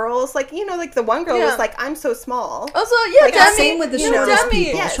girls, like, you know, like the one girl was like, I'm so small. Also, yeah, like, Demi, same with the shortest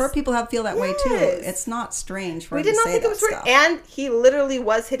people. Yes. Short people feel that way too. It's not strange for him to say that stuff. We did not think it was weird, and he literally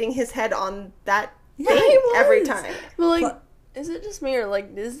was hitting his head on that thing every time. Well, like, is it just me, or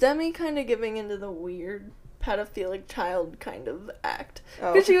like, is Demi kind of giving into the weird pedophilic child kind of act?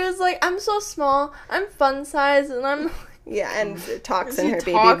 Because she was like, I'm so small, I'm fun size, and I'm... Yeah, and talks in her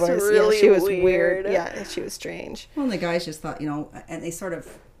baby voice. Really she was weird. Yeah, she was strange. Well, and the guys just thought, you know, and they sort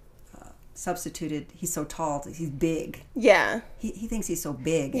of substituted, he's so tall, he's big. Yeah. He thinks he's so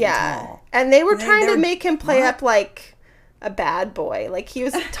big and tall. And they were trying to make him play up like a bad boy. Like he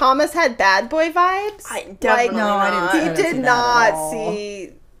was, Thomas had bad boy vibes. I definitely I didn't. He did not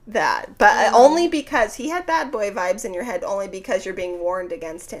see that, but only because he had bad boy vibes in your head, only because you're being warned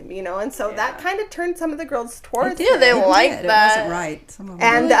against him, you know, and so that kind of turned some of the girls towards him. They liked that. It wasn't right. Some of them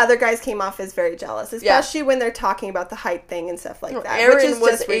and the other guys came off as very jealous, especially when they're talking about the height thing and stuff like that. Aaron which is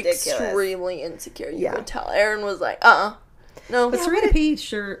was just ridiculous. Extremely insecure. You could tell. Aaron was like, no. But Serena P,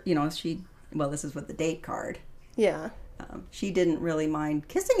 sure, you know, this is with the date card. Yeah. She didn't really mind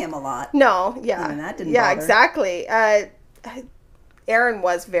kissing him a lot. No, yeah. Even that didn't bother. Exactly. Aaron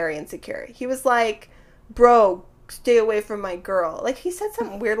was very insecure. He was like, bro, stay away from my girl. Like, he said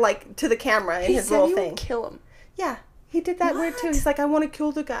something weird, like, to the camera in his little thing. He would kill him. Yeah, he did that weird, too. He's like, I want to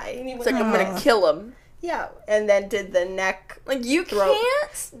kill the guy. And he was like, I'm going to kill him. Yeah, and then did the neck. Like, you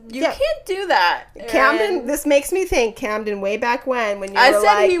can't do that. Camden, this makes me think, Camden, way back when you were like...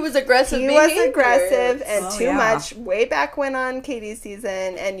 I said he was aggressive. He was aggressive and too much, way back when on Katie's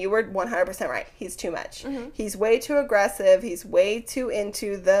season, and you were 100% right. He's too much. Mm-hmm. He's way too aggressive. He's way too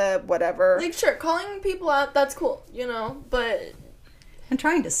into the whatever. Like, sure, calling people out, that's cool, you know, but... And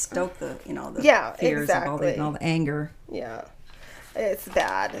trying to stoke the, you know, the fears of all the anger. Yeah. It's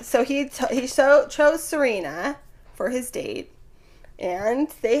bad. So he chose Serena for his date, and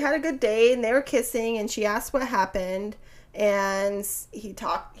they had a good date, and they were kissing, and she asked what happened, and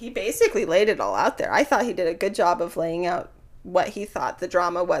he basically laid it all out there. I thought he did a good job of laying out what he thought the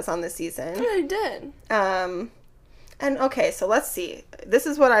drama was on the season. Yeah, he did. And okay, so let's see. This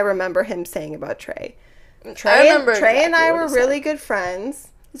is what I remember him saying about Trey. Trey and I were really good friends.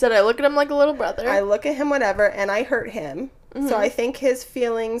 He said, I look at him like a little brother. I look at him whatever, and I hurt him. Mm-hmm. So I think his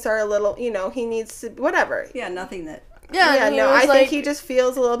feelings are a little, you know, he needs to, whatever. Yeah, nothing that... I think he just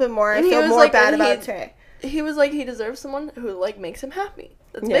feels a little bit more, I feel more bad about Trey. He was like, he deserves someone who, like, makes him happy.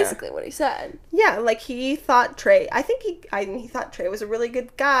 That's basically what he said. Yeah, like, he thought Trey, he thought Trey was a really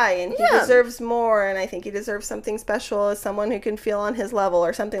good guy, and he deserves more, and I think he deserves something special as someone who can feel on his level,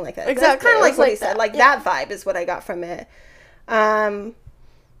 or something like that. Exactly. That's kind of like what he said. Like, that vibe is what I got from it.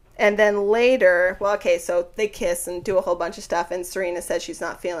 And then later, well, okay, so they kiss and do a whole bunch of stuff, and Serena says she's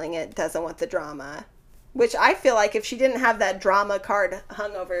not feeling it, doesn't want the drama. Which I feel like if she didn't have that drama card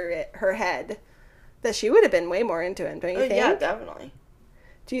hung over her head, that she would have been way more into him, don't you think? Yeah, definitely.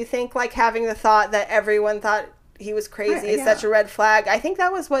 Do you think, like, having the thought that everyone thought he was crazy is such a red flag? I think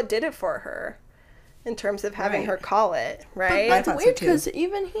that was what did it for her, in terms of having her call it, right? But that's weird, because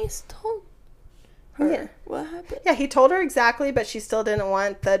even he's told her what happened. Yeah, he told her exactly, but she still didn't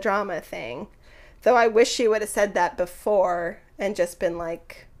want the drama thing. Though I wish she would have said that before and just been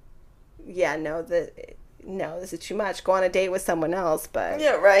like, yeah, no, this is too much. Go on a date with someone else, but...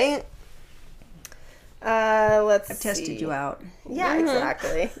 Yeah, right? I've tested you out. Yeah,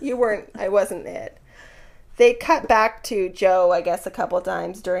 exactly. I wasn't it. They cut back to Joe, I guess, a couple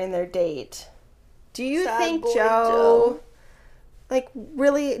times during their date. Do you think Joe... Like,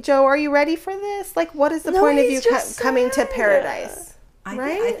 really, Joe, are you ready for this? Like, what is the point of you coming to paradise? I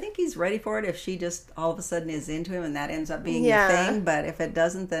think he's ready for it if she just all of a sudden is into him and that ends up being the thing. But if it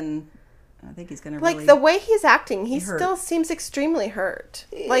doesn't, then I think he's going to really... Like, the way he's acting, he still seems extremely hurt.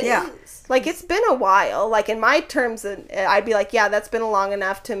 Like, like, it's been a while. Like, in my terms, I'd be like, yeah, that's been long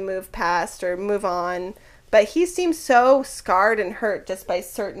enough to move past or move on. But he seems so scarred and hurt just by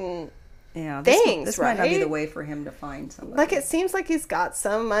certain things, this right? might not be the way for him to find somebody. Like, it seems like he's got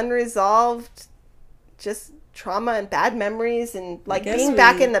some unresolved just trauma and bad memories, and like being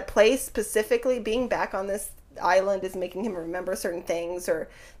back in the place, specifically being back on this island, is making him remember certain things or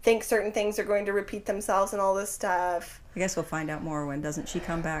think certain things are going to repeat themselves and all this stuff. I guess we'll find out more when doesn't she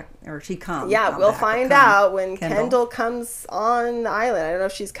come back, or she comes. Yeah, we'll find out when Kendall comes on the island. I don't know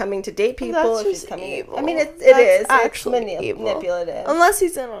if she's coming to date people. If she's coming, evil. I mean, it is actually manipulative, unless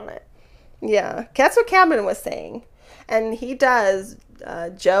he's in on it. Yeah, that's what Cameron was saying, and he does.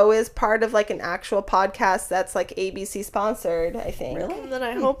 Joe is part of like an actual podcast that's like ABC sponsored, I think. Really? And then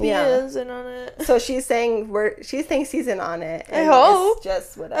I hope he is in on it. So she's saying she thinks he's in on it. I hope. It's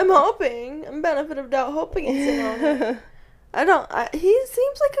just whatever. I'm hoping. I'm benefit of doubt hoping he's in on it. He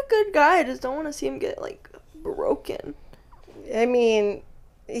seems like a good guy. I just don't want to see him get like broken. I mean,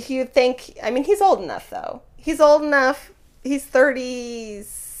 he's old enough though. He's old enough. He's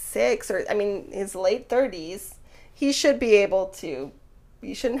 36 or his late 30s. He should be able to.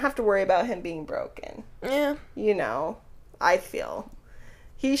 You shouldn't have to worry about him being broken. Yeah. I feel.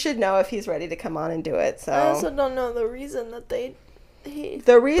 He should know if he's ready to come on and do it. So I also don't know the reason that he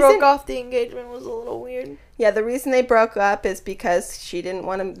broke off the engagement was a little weird. Yeah, the reason they broke up is because they didn't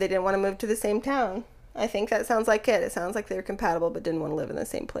want to move to the same town. I think that sounds like it. It sounds like they were compatible but didn't want to live in the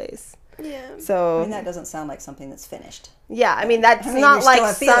same place. Yeah. So that doesn't sound like something that's finished. Yeah, that's not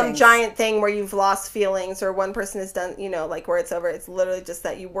like some giant thing where you've lost feelings or one person has done, like where it's over. It's literally just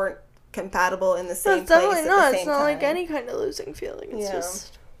that you weren't compatible in the same place at the same time. It's not like any kind of losing feeling. It's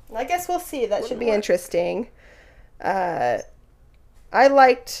just... I guess we'll see. That should be interesting. I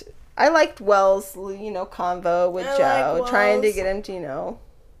liked Wells', convo with Joe, trying to get him to,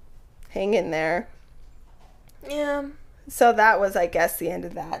 hang in there. Yeah. So that was, I guess, the end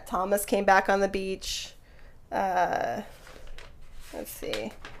of that. Thomas came back on the beach. Let's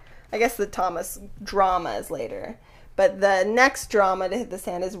see. I guess the Thomas drama is later. But the next drama to hit the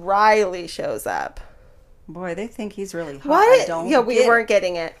sand is Riley shows up. Boy, they think he's really hot. What? We weren't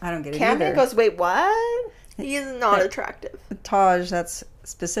getting it. I don't get it Camden either. Goes, wait, what? He is not attractive. Taj, that's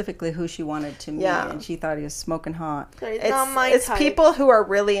specifically who she wanted to meet, and she thought he was smoking hot. It's people who are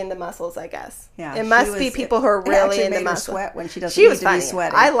really into muscles, I guess. Yeah, it must be people who are really into muscles. Sweat when she doesn't need to be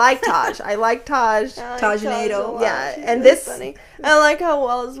sweating. I like Taj. Tajnado. Yeah, and this funny. I like how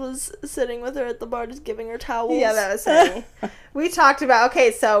Wells was sitting with her at the bar, just giving her towels. Yeah, that was funny. We talked about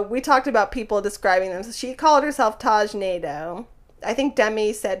people describing them. So she called herself Tajnado. I think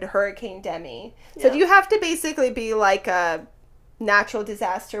Demi said Hurricane Demi. So do you have to basically be like a natural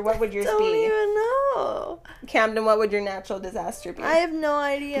disaster? What would yours be? I don't even know. Camden, what would your natural disaster be? I have no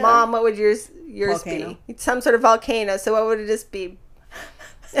idea. Mom, what would yours volcano. be? Some sort of volcano. So what would it just be?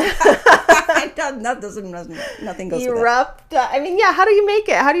 Nothing goes Erupt. How do you make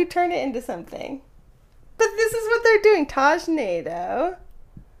it? How do you turn it into something? But this is what they're doing. Tajnado.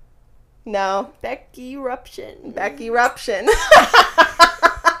 No. Becky Eruption.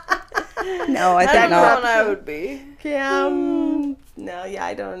 No, I think not. What I would be.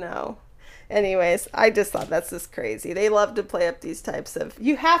 I don't know. Anyways, I just thought that's just crazy. They love to play up these types of...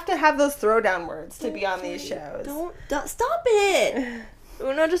 You have to have those throwdown words to be on these shows. Don't stop it.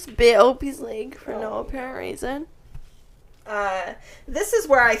 Uno just bit Opie's leg for no apparent reason. This is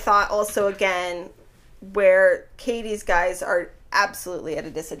where I thought also, again, where Katie's guys are absolutely at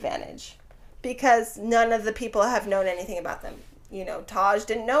a disadvantage. Because none of the people have known anything about them. Taj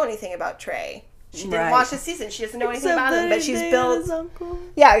didn't know anything about Trey. She didn't watch the season. She doesn't know anything about him. But she's built... His uncle.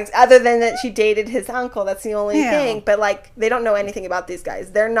 Yeah, other than that she dated his uncle. That's the only thing. But, they don't know anything about these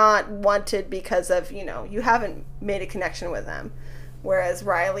guys. They're not wanted because of, you haven't made a connection with them. Whereas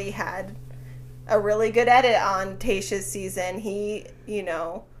Riley had a really good edit on Tayshia's season. He,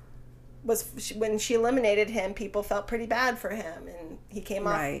 when she eliminated him, people felt pretty bad for him. And he came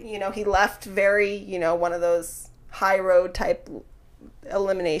off, he left very, one of those high road type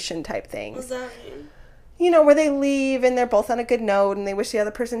elimination type things. What does that mean? Where they leave and they're both on a good note and they wish the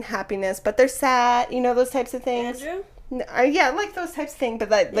other person happiness, but they're sad, those types of things. Andrew? Like those types of things, but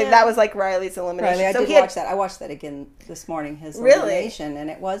that was like Riley's elimination. Riley, I did watch that. I watched that again this morning, his elimination, and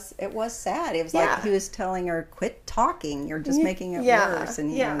it was sad. It was like he was telling her, quit talking, you're just making it worse.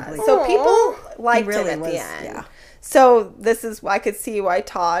 And so people liked him at the end. Yeah. So this is, I could see why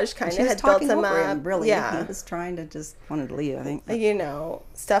Taj kind of had built him up. Really, he was trying to wanted to leave, I think.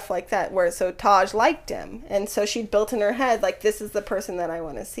 Stuff like that. So Taj liked him, and so she built in her head like, this is the person that I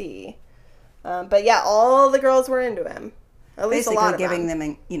want to see. But all the girls were into him. At least basically a lot of giving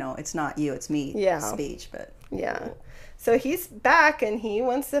them, it's not you, it's me speech. But so he's back and he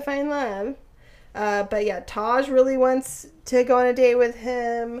wants to find love. But Taj really wants to go on a date with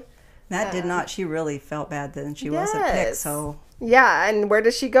him. Matt did not. She really felt bad that she wasn't picked. So yeah, and where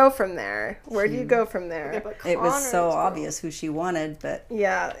does she go from there? Where do you go from there? it was so obvious who she wanted, but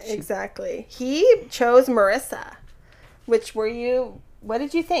yeah, exactly. He chose Marissa. Which what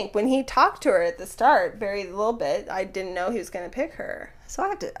did you think when he talked to her at the start? Very little bit. I didn't know he was going to pick her. So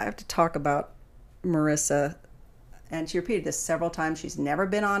I have to talk about Marissa, and she repeated this several times. She's never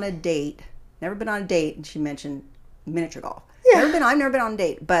been on a date. And she mentioned miniature golf. Yeah. I've never been on a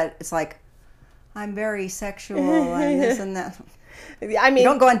date, but it's like, I'm very sexual and this and that. I mean, you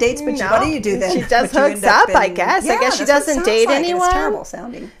don't go on dates, but what do you do then? She does hooks up, I guess. I guess she doesn't date anyone. It's terrible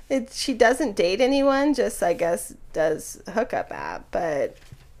sounding. She doesn't date anyone, just, I guess, does hookup app. But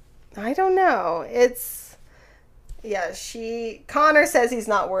I don't know. Connor says he's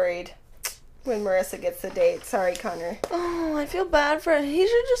not worried when Marissa gets the date. Sorry, Connor. Oh, I feel bad for him. He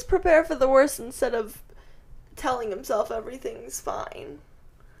should just prepare for the worst instead of telling himself everything's fine.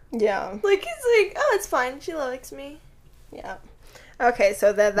 Yeah. Like, he's like, oh, it's fine. She likes me. Yeah. Okay,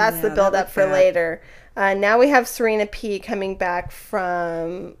 so that's the build-up for later. Now we have Serena P. coming back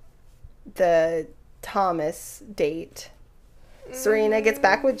from the Thomas date. Serena gets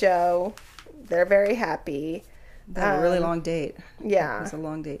back with Joe. They're very happy. They had a really long date. Yeah. It was a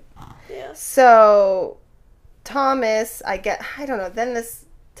long date. Yeah. So, Thomas, I don't know, then this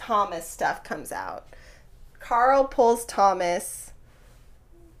Thomas stuff comes out. Carl pulls Thomas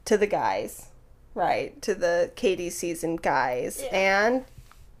to the guys. Right, to the Katie season guys. Yeah. And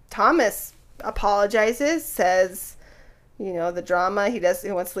Thomas apologizes, says, the drama, he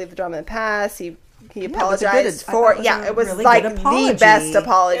wants to leave the drama in the past. He apologized for, it was really like the best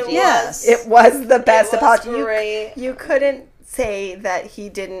apology. It was the best apology. Great. You couldn't say that he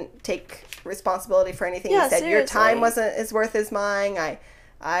didn't take responsibility for anything. Yeah, he said, seriously. Your time wasn't as worth as mine.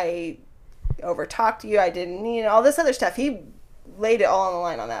 I overtalked you. I didn't, all this other stuff. He laid it all on the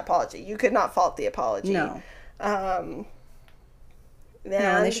line on that apology. You could not fault the apology. No. And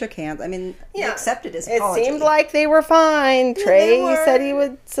they shook hands. I mean, they accepted his apology. It seemed like they were fine. Trey said he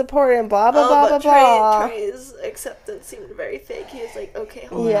would support him, blah, blah, blah, blah, blah. Trey's acceptance seemed very fake. He was like, okay,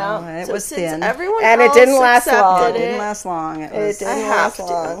 hold on. Yeah. It was thin. Everyone and else it didn't last long. It didn't last long. It didn't last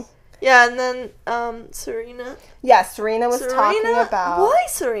long. Yeah, and then Serena. Yeah, Serena was talking about... Why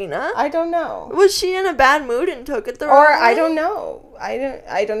Serena? I don't know. Was she in a bad mood and took it the wrong way? I don't know.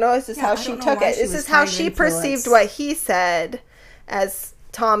 I don't know. Is this how she took it? Is this how she perceived what he said as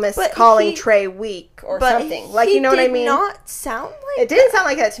Thomas calling Trey weak or something? Like, you know what I mean? It did not sound like it didn't sound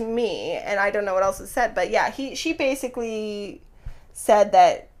like that to me, and I don't know what else was said. But yeah, she basically said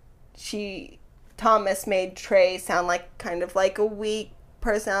that Thomas made Trey sound like kind of like a weak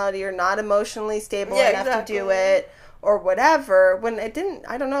personality or not emotionally stable enough to do it or whatever, when it didn't.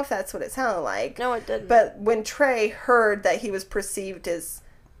 I don't know if that's what it sounded like. No, it didn't. But when Trey heard that he was perceived as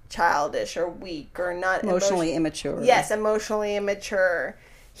childish or weak or not emotionally immature. Yes, emotionally immature.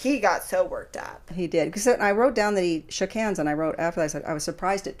 He got so worked up. He did. Because I wrote down that he shook hands, and I wrote after that, I said, I was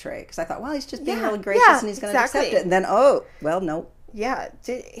surprised at Trey. Because I thought, well, he's just being really gracious and he's going to accept it. And then, no. Yeah.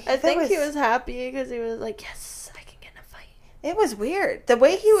 I think he was happy because he was like, yes, I can get in a fight. It was weird. The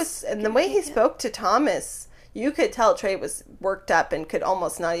way he spoke to Thomas, you could tell Trey was worked up and could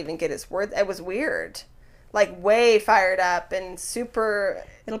almost not even get his words. It was weird. Like, way fired up and super...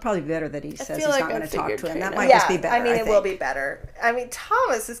 It'll probably be better that he says he's not going to talk to him. That might just just be better, I mean, it will be better. I mean,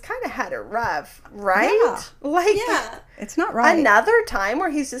 Thomas has kind of had it rough, right? Yeah. It's not right. Another time where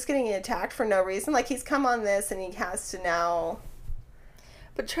he's just getting attacked for no reason. Like, he's come on this and he has to now...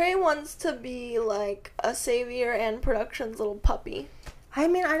 But Trey wants to be, like, a savior and production's little puppy. I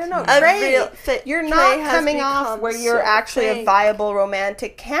mean, I don't know. Trey, you're not coming off where you're actually a viable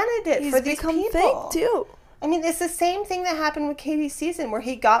romantic candidate for these people. He's become fake, too. I mean, it's the same thing that happened with Katie's season where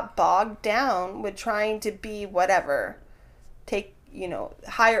he got bogged down with trying to be whatever.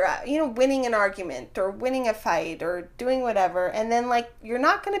 Higher up, winning an argument or winning a fight or doing whatever. And then, like, you're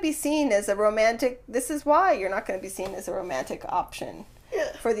not going to be seen as a romantic. This is why you're not going to be seen as a romantic option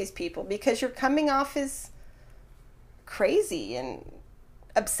for these people, because you're coming off as crazy and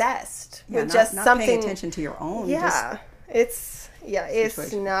obsessed with just not something. Paying attention to your own. It's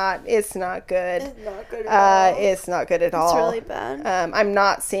not good. It's not good at all. It's not good at all. It's really bad. I'm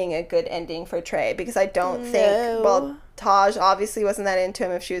not seeing a good ending for Trey because I don't think. Well, Taj obviously wasn't that into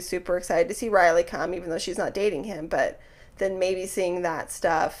him if she was super excited to see Riley come, even though she's not dating him. But then maybe seeing that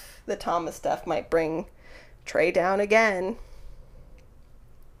stuff, the Thomas stuff, might bring Trey down again.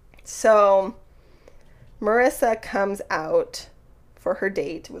 So Marissa comes out for her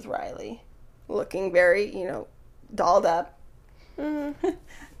date with Riley, looking very, dolled up.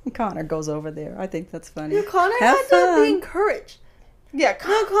 Connor goes over there. I think that's funny. Connor had to be encouraged. Yeah,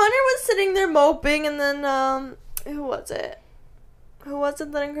 No, Connor was sitting there moping, and then, who was it? Who was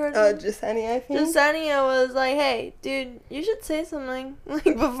it that encouraged him? Jasenia, I think. Jasenia was like, hey, dude, you should say something, like,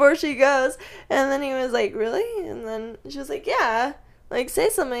 before she goes. And then he was like, really? And then she was like, yeah, like, say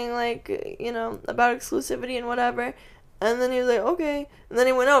something, like, you know, about exclusivity and whatever. And then he was like, okay. And then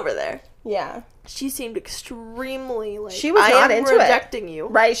he went over there. Yeah. She seemed extremely, like, she was not into rejecting you.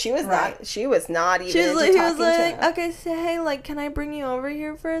 Right, she was not. She was not even into talking to him. He was like, okay, say, hey, like, can I bring you over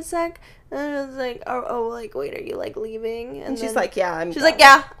here for a sec? And I was like, oh, like, wait, are you, like, leaving? And she's like, yeah, She's like,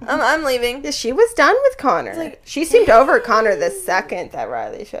 yeah, I'm leaving. Yeah, she was done with Connor. Like, she seemed over Connor the second that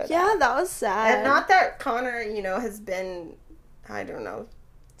Riley showed up. Yeah, that was sad. And not that Connor, you know, has been, I don't know,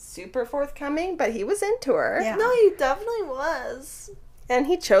 super forthcoming, but he was into her. Yeah. No, he definitely was. And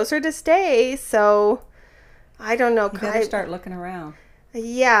he chose her to stay, so I don't know. You better start looking around.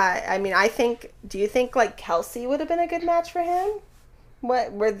 Yeah, I mean, do you think, like, Kelsey would have been a good match for him?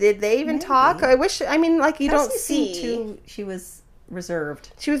 Did they even talk? I wish, I mean, like, you Kelsey don't see. Too, she was reserved.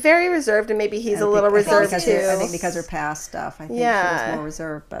 She was very reserved, and maybe he's a little reserved, too. I think because her past stuff, I think she was more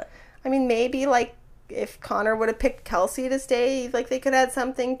reserved, but. I mean, maybe, like, if Connor would have picked Kelsey to stay, like, they could add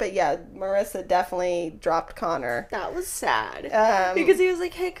something. But, yeah, Marissa definitely dropped Connor. That was sad. Because he was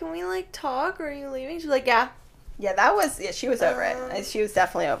like, hey, can we, like, talk? Or are you leaving? She's like, yeah. Yeah, she was over it. She was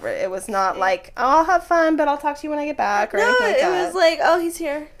definitely over it. It was not like, oh, I'll have fun, but I'll talk to you when I get back, or anything like that. No, it was like, oh, he's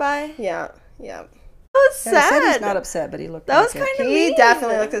here. Bye. Yeah. That was sad. He said he's not upset, but he looked That was kind of mean. He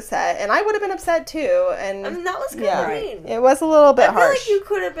definitely looked upset, and I would have been upset, too. And I mean, that was kind of mean. It was a little bit harsh. I feel like you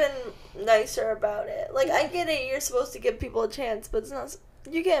could have been nicer about it. Like, I get it, you're supposed to give people a chance, but it's not,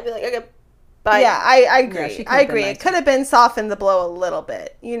 you can't be like, okay, bye. Yeah, I agree. Yeah, I agree. It could have been softened the blow a little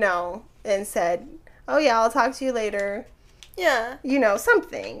bit, you know, and said, oh, yeah, I'll talk to you later. Yeah. You know,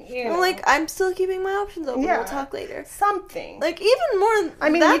 something. Well, like, I'm still keeping my options open. Yeah. We'll talk later. Something. Like, even more... I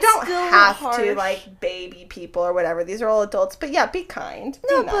mean, you don't have to, like, baby people or whatever. These are all adults. But, yeah, be kind.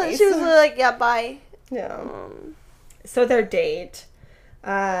 Be nice. But she was like, yeah, bye. Yeah. So their date,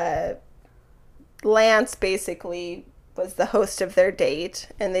 Lance basically was the host of their date,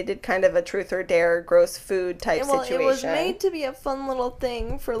 and they did kind of a truth or dare gross food type situation. It was made to be a fun little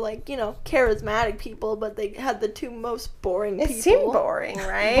thing for, like, you know, charismatic people, but they had the two most boring people. It seemed boring,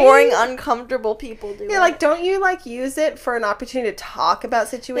 right? Boring, uncomfortable people doing it. Yeah, like, don't you, like, use it for an opportunity to talk about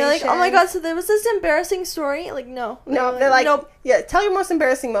situations? Yeah, like, oh my god, so there was this embarrassing story? Like, no. No, they're like, nope. Yeah, tell your most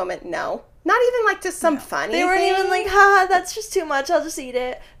embarrassing moment. No. Not even, like, just some funny They weren't thing. even like, haha, that's just too much, I'll just eat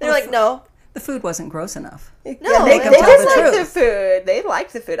it. They're like, no. The food wasn't gross enough. No, yeah, they did like the food. They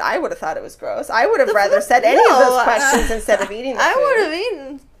liked the food. I would have thought it was gross. I would have rather said any of those questions instead of eating the food. I would have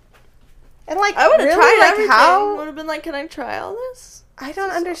eaten. And, like, I would have really, tried like, everything. how... Would have been like, can I try all this? I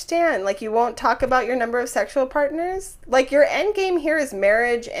don't understand. Like, you won't talk about your number of sexual partners? Like, your end game here is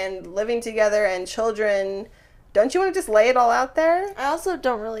marriage and living together and children. Don't you want to just lay it all out there? I also I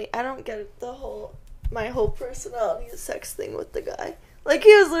don't get my whole personality is sex thing with the guy. Like,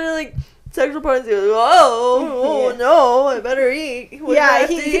 he was literally like, sexual partners, he was like, oh no, I better eat. He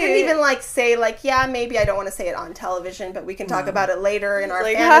didn't even, like, say, like, yeah, maybe I don't want to say it on television, but we can talk about it later in our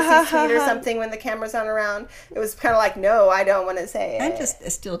fantasy suite or something when the camera's not around. It was kind of like, no, I don't want to say it. And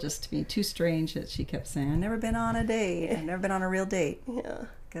it's still just to me too strange that she kept saying, I've never been on a date. I've never been on a real date. Yeah.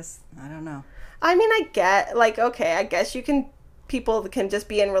 Guess, I don't know. I mean, I get, like, okay, I guess people can just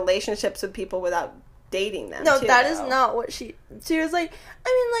be in relationships with people without dating them. No, that is not what she was like,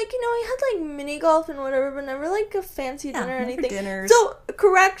 I mean, like, you know, he had, like, mini golf and whatever, but never, like, a fancy dinner or anything. Dinners. So,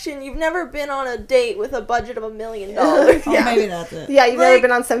 correction, you've never been on a date with a budget of $1 million. Yeah. Maybe that's it. Yeah, you've never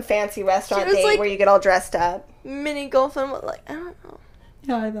been on some fancy restaurant date, like, where you get all dressed up. Mini golf and, like, I don't know.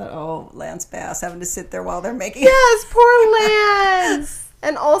 Yeah, I thought, oh, Lance Bass having to sit there while they're making Yes, poor Lance!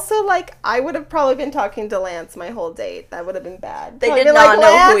 And also, like, I would have probably been talking to Lance my whole date. That would have been bad. They did not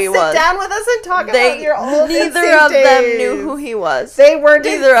know who he was. Sit down with us and talk about your old Neither of them knew who he was. They weren't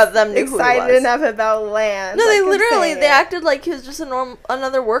Neither of them knew who he was. Excited enough about Lance. No, they acted like he was just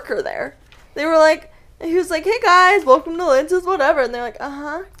another worker there. They were like, he was like, hey guys, welcome to Lance's whatever. And they're like,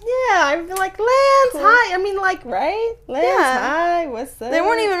 uh-huh. Yeah, I'd be like, Lance, hi. I mean, like, right? Lance, hi, what's up? They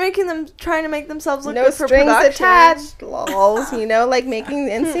weren't even trying to make themselves look no good for production. No strings attached, lols, you know, like making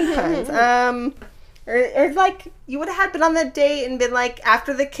NSYNC puns. Or like, you would have been on that date and been like,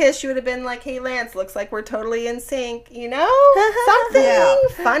 after the kiss, you would have been like, hey, Lance, looks like we're totally in sync, you know?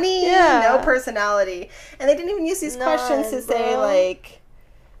 Something funny, no personality. And they didn't even use these questions to say, like,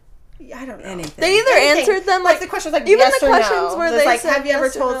 I don't know. Anything. They either answered them like the question was like even yes the or questions no. where There's they like, said have you ever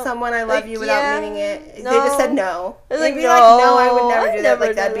yes or told no? someone I love Like, you without meaning it? no. They just said no. They're They'd like, be like, no, I would never I do that. never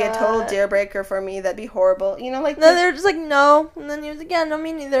Like that'd do be a total that. deal breaker for me. That'd be horrible. You know, like No, they were just like no, and then he was like, yeah, no,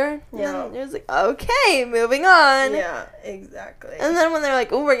 me neither. And then he was like, okay, moving on. Yeah, exactly. And then when they're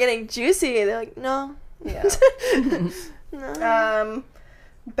like, oh, we're getting juicy, they're like, no. Yeah. No.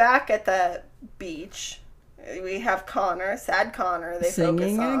 Back at the beach, we have Connor, sad Connor. They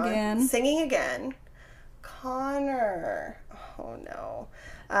Singing focus on again. Singing again. Connor. Oh no.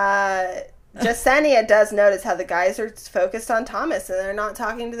 Jasenia does notice how the guys are focused on Thomas and they're not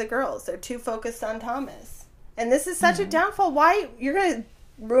talking to the girls. They're too focused on Thomas. And this is such a downfall. Why you're gonna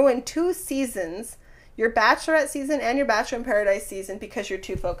ruin 2 seasons, your Bachelorette season and your Bachelor in Paradise season, because you're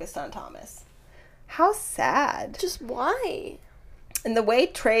too focused on Thomas. How sad. Just why? And the way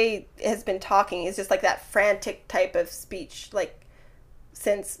Trey has been talking is just like that frantic type of speech. Like,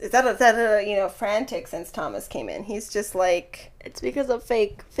 since, frantic since Thomas came in. He's just like... It's because of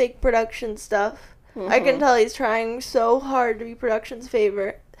fake production stuff. I can tell he's trying so hard to be production's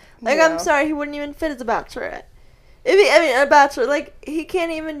favorite. Like, Yeah. I'm sorry, he wouldn't even fit as a bachelorette. A bachelor, like, he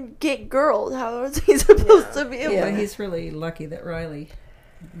can't even get girls. How is he supposed to be able Yeah, to? he's really lucky that Riley,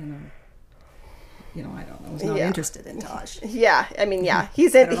 I don't know, was not interested in Taj. Yeah, I mean, yeah.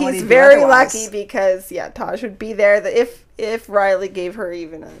 He's I don't know what he's he'd do very otherwise. lucky because, Taj would be there. If Riley gave her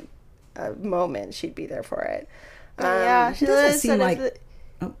even a moment, she'd be there for it. Yeah, she It doesn't literally seem said like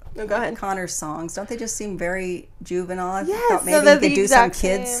No, go ahead. Connor's songs. Don't they just seem very juvenile? I Yes, thought no, maybe they're he could the do some exact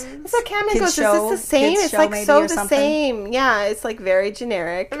kids. same. So Cameron Kids goes, show, is this the same? kids It's show like maybe so or the something. same. Yeah, it's like very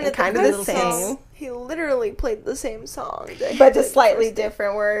generic I mean, and at kind the of the first same. song, he literally played the same song. that he But played just the slightly first day.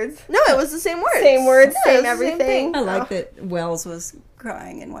 different words. No, it was the same words. Same words, Yeah, it same was the everything. I like that Wells was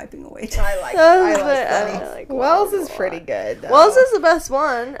crying and wiping away. I like I like Wells is a pretty lot. good. Though. Wells is the best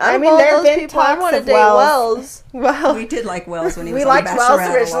one. I Out of mean, all there have those been people, I talks want to of date Wells. Wells. Well, We did like Wells when he was we on liked Bachelorette Wells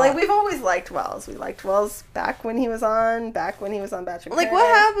a originally. lot. We've always liked Wells. We liked Wells back when he was on Bachelor Like, what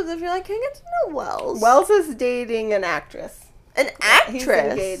happens if you're like, can I get to know Wells? Wells is dating an actress. An He's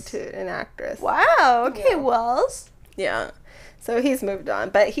actress. engaged to an actress. Wow. Okay, Yeah. Wells. Yeah. So he's moved on,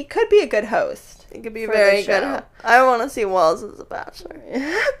 but he could be a good host. He could be For very the good. show. I want to see Wells as a bachelor.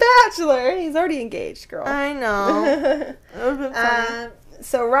 Bachelor. He's already engaged, girl. I know. It would have been funny.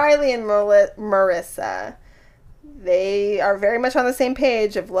 So Riley and Marissa, they are very much on the same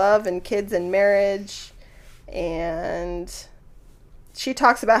page of love and kids and marriage. And she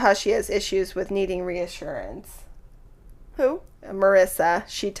talks about how she has issues with needing reassurance. Who? Marissa,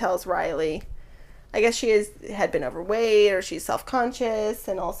 she tells Riley, I guess she had been overweight or she's self-conscious,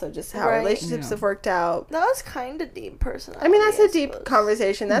 and also just how Right. relationships have worked out. That was kind of deep personality. I mean, that's a deep suppose.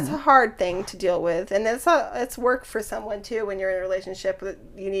 conversation. That's a hard thing to deal with, and it's work for someone too. When you're in a relationship,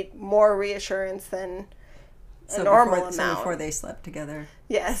 you need more reassurance than a normal amount. Before they slept together.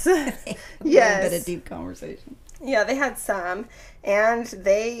 Yes, A yes, bit of deep conversation. yeah. They had some, and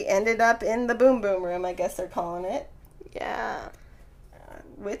they ended up in the boom boom room. I guess they're calling it, Yeah.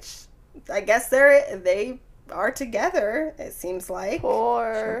 which I guess they are together. It seems like.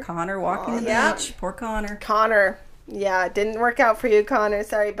 Poor. Connor walking the yeah. beach. Poor Connor. Connor. Yeah, it didn't work out for you, Connor.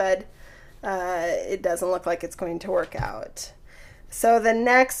 Sorry, bud. It doesn't look like it's going to work out. So the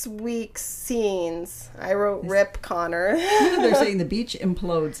next week's scenes, I wrote Rip Connor. They're saying the beach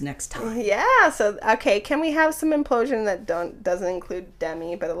implodes next time. Yeah, so, okay, can we have some implosion that doesn't include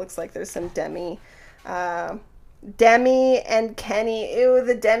Demi, but it looks like there's some Demi. Demi and Kenny. Ew,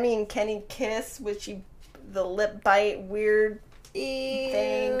 the Demi and Kenny kiss, the lip bite, weird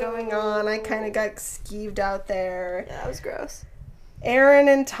thing going on. I kind of got skeeved out there. Yeah, that was gross. Aaron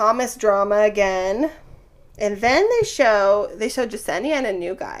and Thomas drama again. And then they show Jasenia and a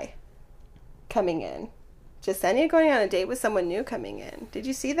new guy coming in. Jasenia going on a date with someone new coming in. Did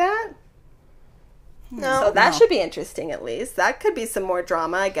you see that? No. So that should be interesting at least. That could be some more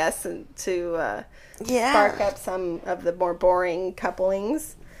drama, I guess, to spark up some of the more boring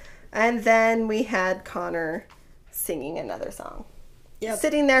couplings. And then we had Connor singing another song. Yep.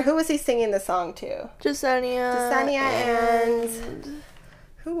 Sitting there, who was he singing the song to? Jasenia and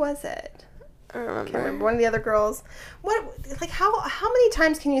who was it? I don't remember. Can't remember. One of the other girls. How many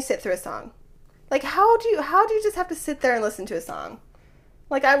times can you sit through a song? Like how do you just have to sit there and listen to a song?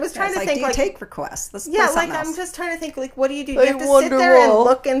 Like I was trying to think do you take requests? Let's play something else. I'm just trying to think like what do you do? Like You have to sit there and Wonderwall.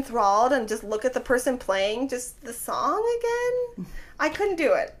 look enthralled and just look at the person playing just the song again? I couldn't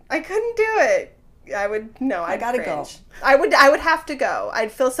do it. I gotta cringe. go. I would have to go.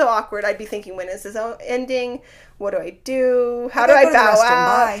 I'd feel so awkward. I'd be thinking, when is this ending? What do I do? How do I bow out?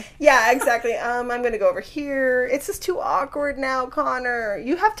 Bye. Yeah, exactly. I'm going to go over here. It's just too awkward now, Connor.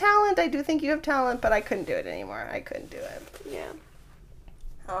 You have talent. I do think you have talent, but I couldn't do it anymore. I couldn't do it. Yeah.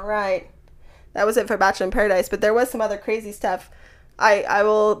 All right. That was it for Bachelor in Paradise, but there was some other crazy stuff. I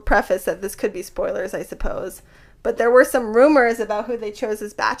will preface that this could be spoilers, I suppose. But there were some rumors about who they chose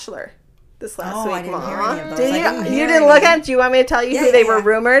as Bachelor this last week. I didn't hear any of those. You didn't look at it? Do you want me to tell you who they were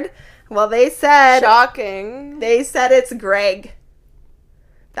rumored? Well, they said... Shocking. They said it's Greg.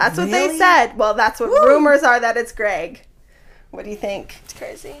 That's what they said. Well, that's what rumors are, that it's Greg. What do you think? It's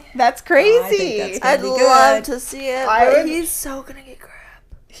crazy. That's crazy. I think I'd love to see it, but he's so gonna get crap.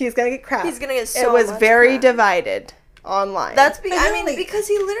 He's gonna get crap. He's gonna get so It was much very crap. divided online. Because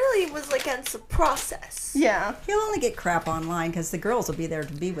he literally was against the process. Yeah. He'll only get crap online because the girls will be there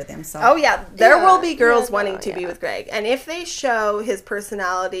to be with him. So. Oh, yeah. There will be girls wanting to be with Greg. And if they show his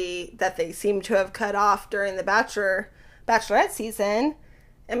personality that they seem to have cut off during the Bachelorette season,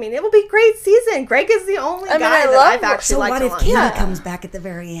 I mean, it will be a great season. Greg is the only guy that I've actually liked. So what if Katie comes back at the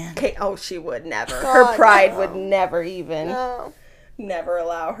very end? She would never. God, her pride would never even. No. Never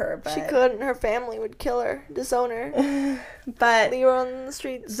allow her. But she couldn't. Her family would kill her, disown her, but leave her on the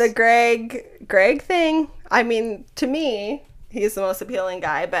streets. The Greg thing. I mean, to me, he's the most appealing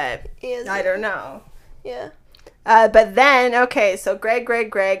guy, but I don't know. Yeah. But then, okay, so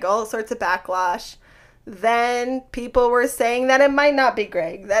Greg, all sorts of backlash. Then people were saying that it might not be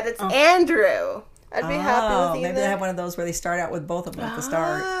Greg, that it's Andrew. I'd be happy with either. Maybe they have one of those where they start out with both of them at the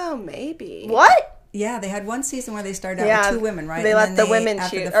start. Oh, maybe. What? Yeah, they had one season where they started out with two women, right? They let the women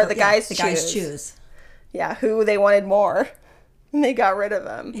choose, or the guys choose. The guys choose. Yeah, who they wanted more. And they got rid of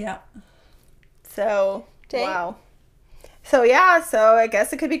them. Yeah. So, wow. So, yeah, so I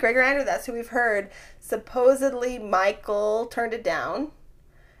guess it could be Greg or Andrew. That's who we've heard. Supposedly, Michael turned it down.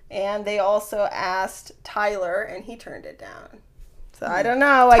 And they also asked Tyler, and he turned it down. So, I don't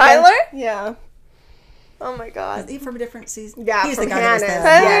know. Tyler? Yeah. Oh my God! Is he from a different season? Yeah, he's from the guy Hannah.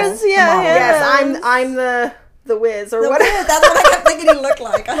 that was Yes, I'm the Wiz or whatever. Wiz, that's what I kept thinking he looked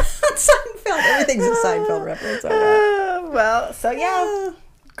like. Seinfeld. Everything's a Seinfeld reference. Well, so yeah,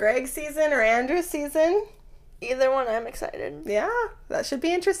 Greg's season or Andrew's season. Either one, I'm excited. Yeah, that should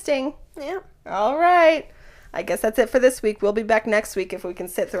be interesting. Yeah. All right. I guess that's it for this week. We'll be back next week if we can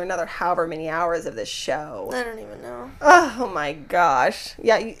sit through another however many hours of this show. I don't even know. Oh my gosh.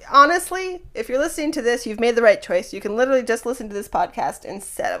 Yeah, honestly, if you're listening to this, you've made the right choice. You can literally just listen to this podcast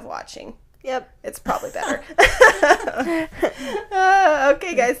instead of watching. Yep. It's probably better.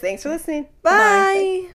 Okay, guys. Thanks for listening. Bye.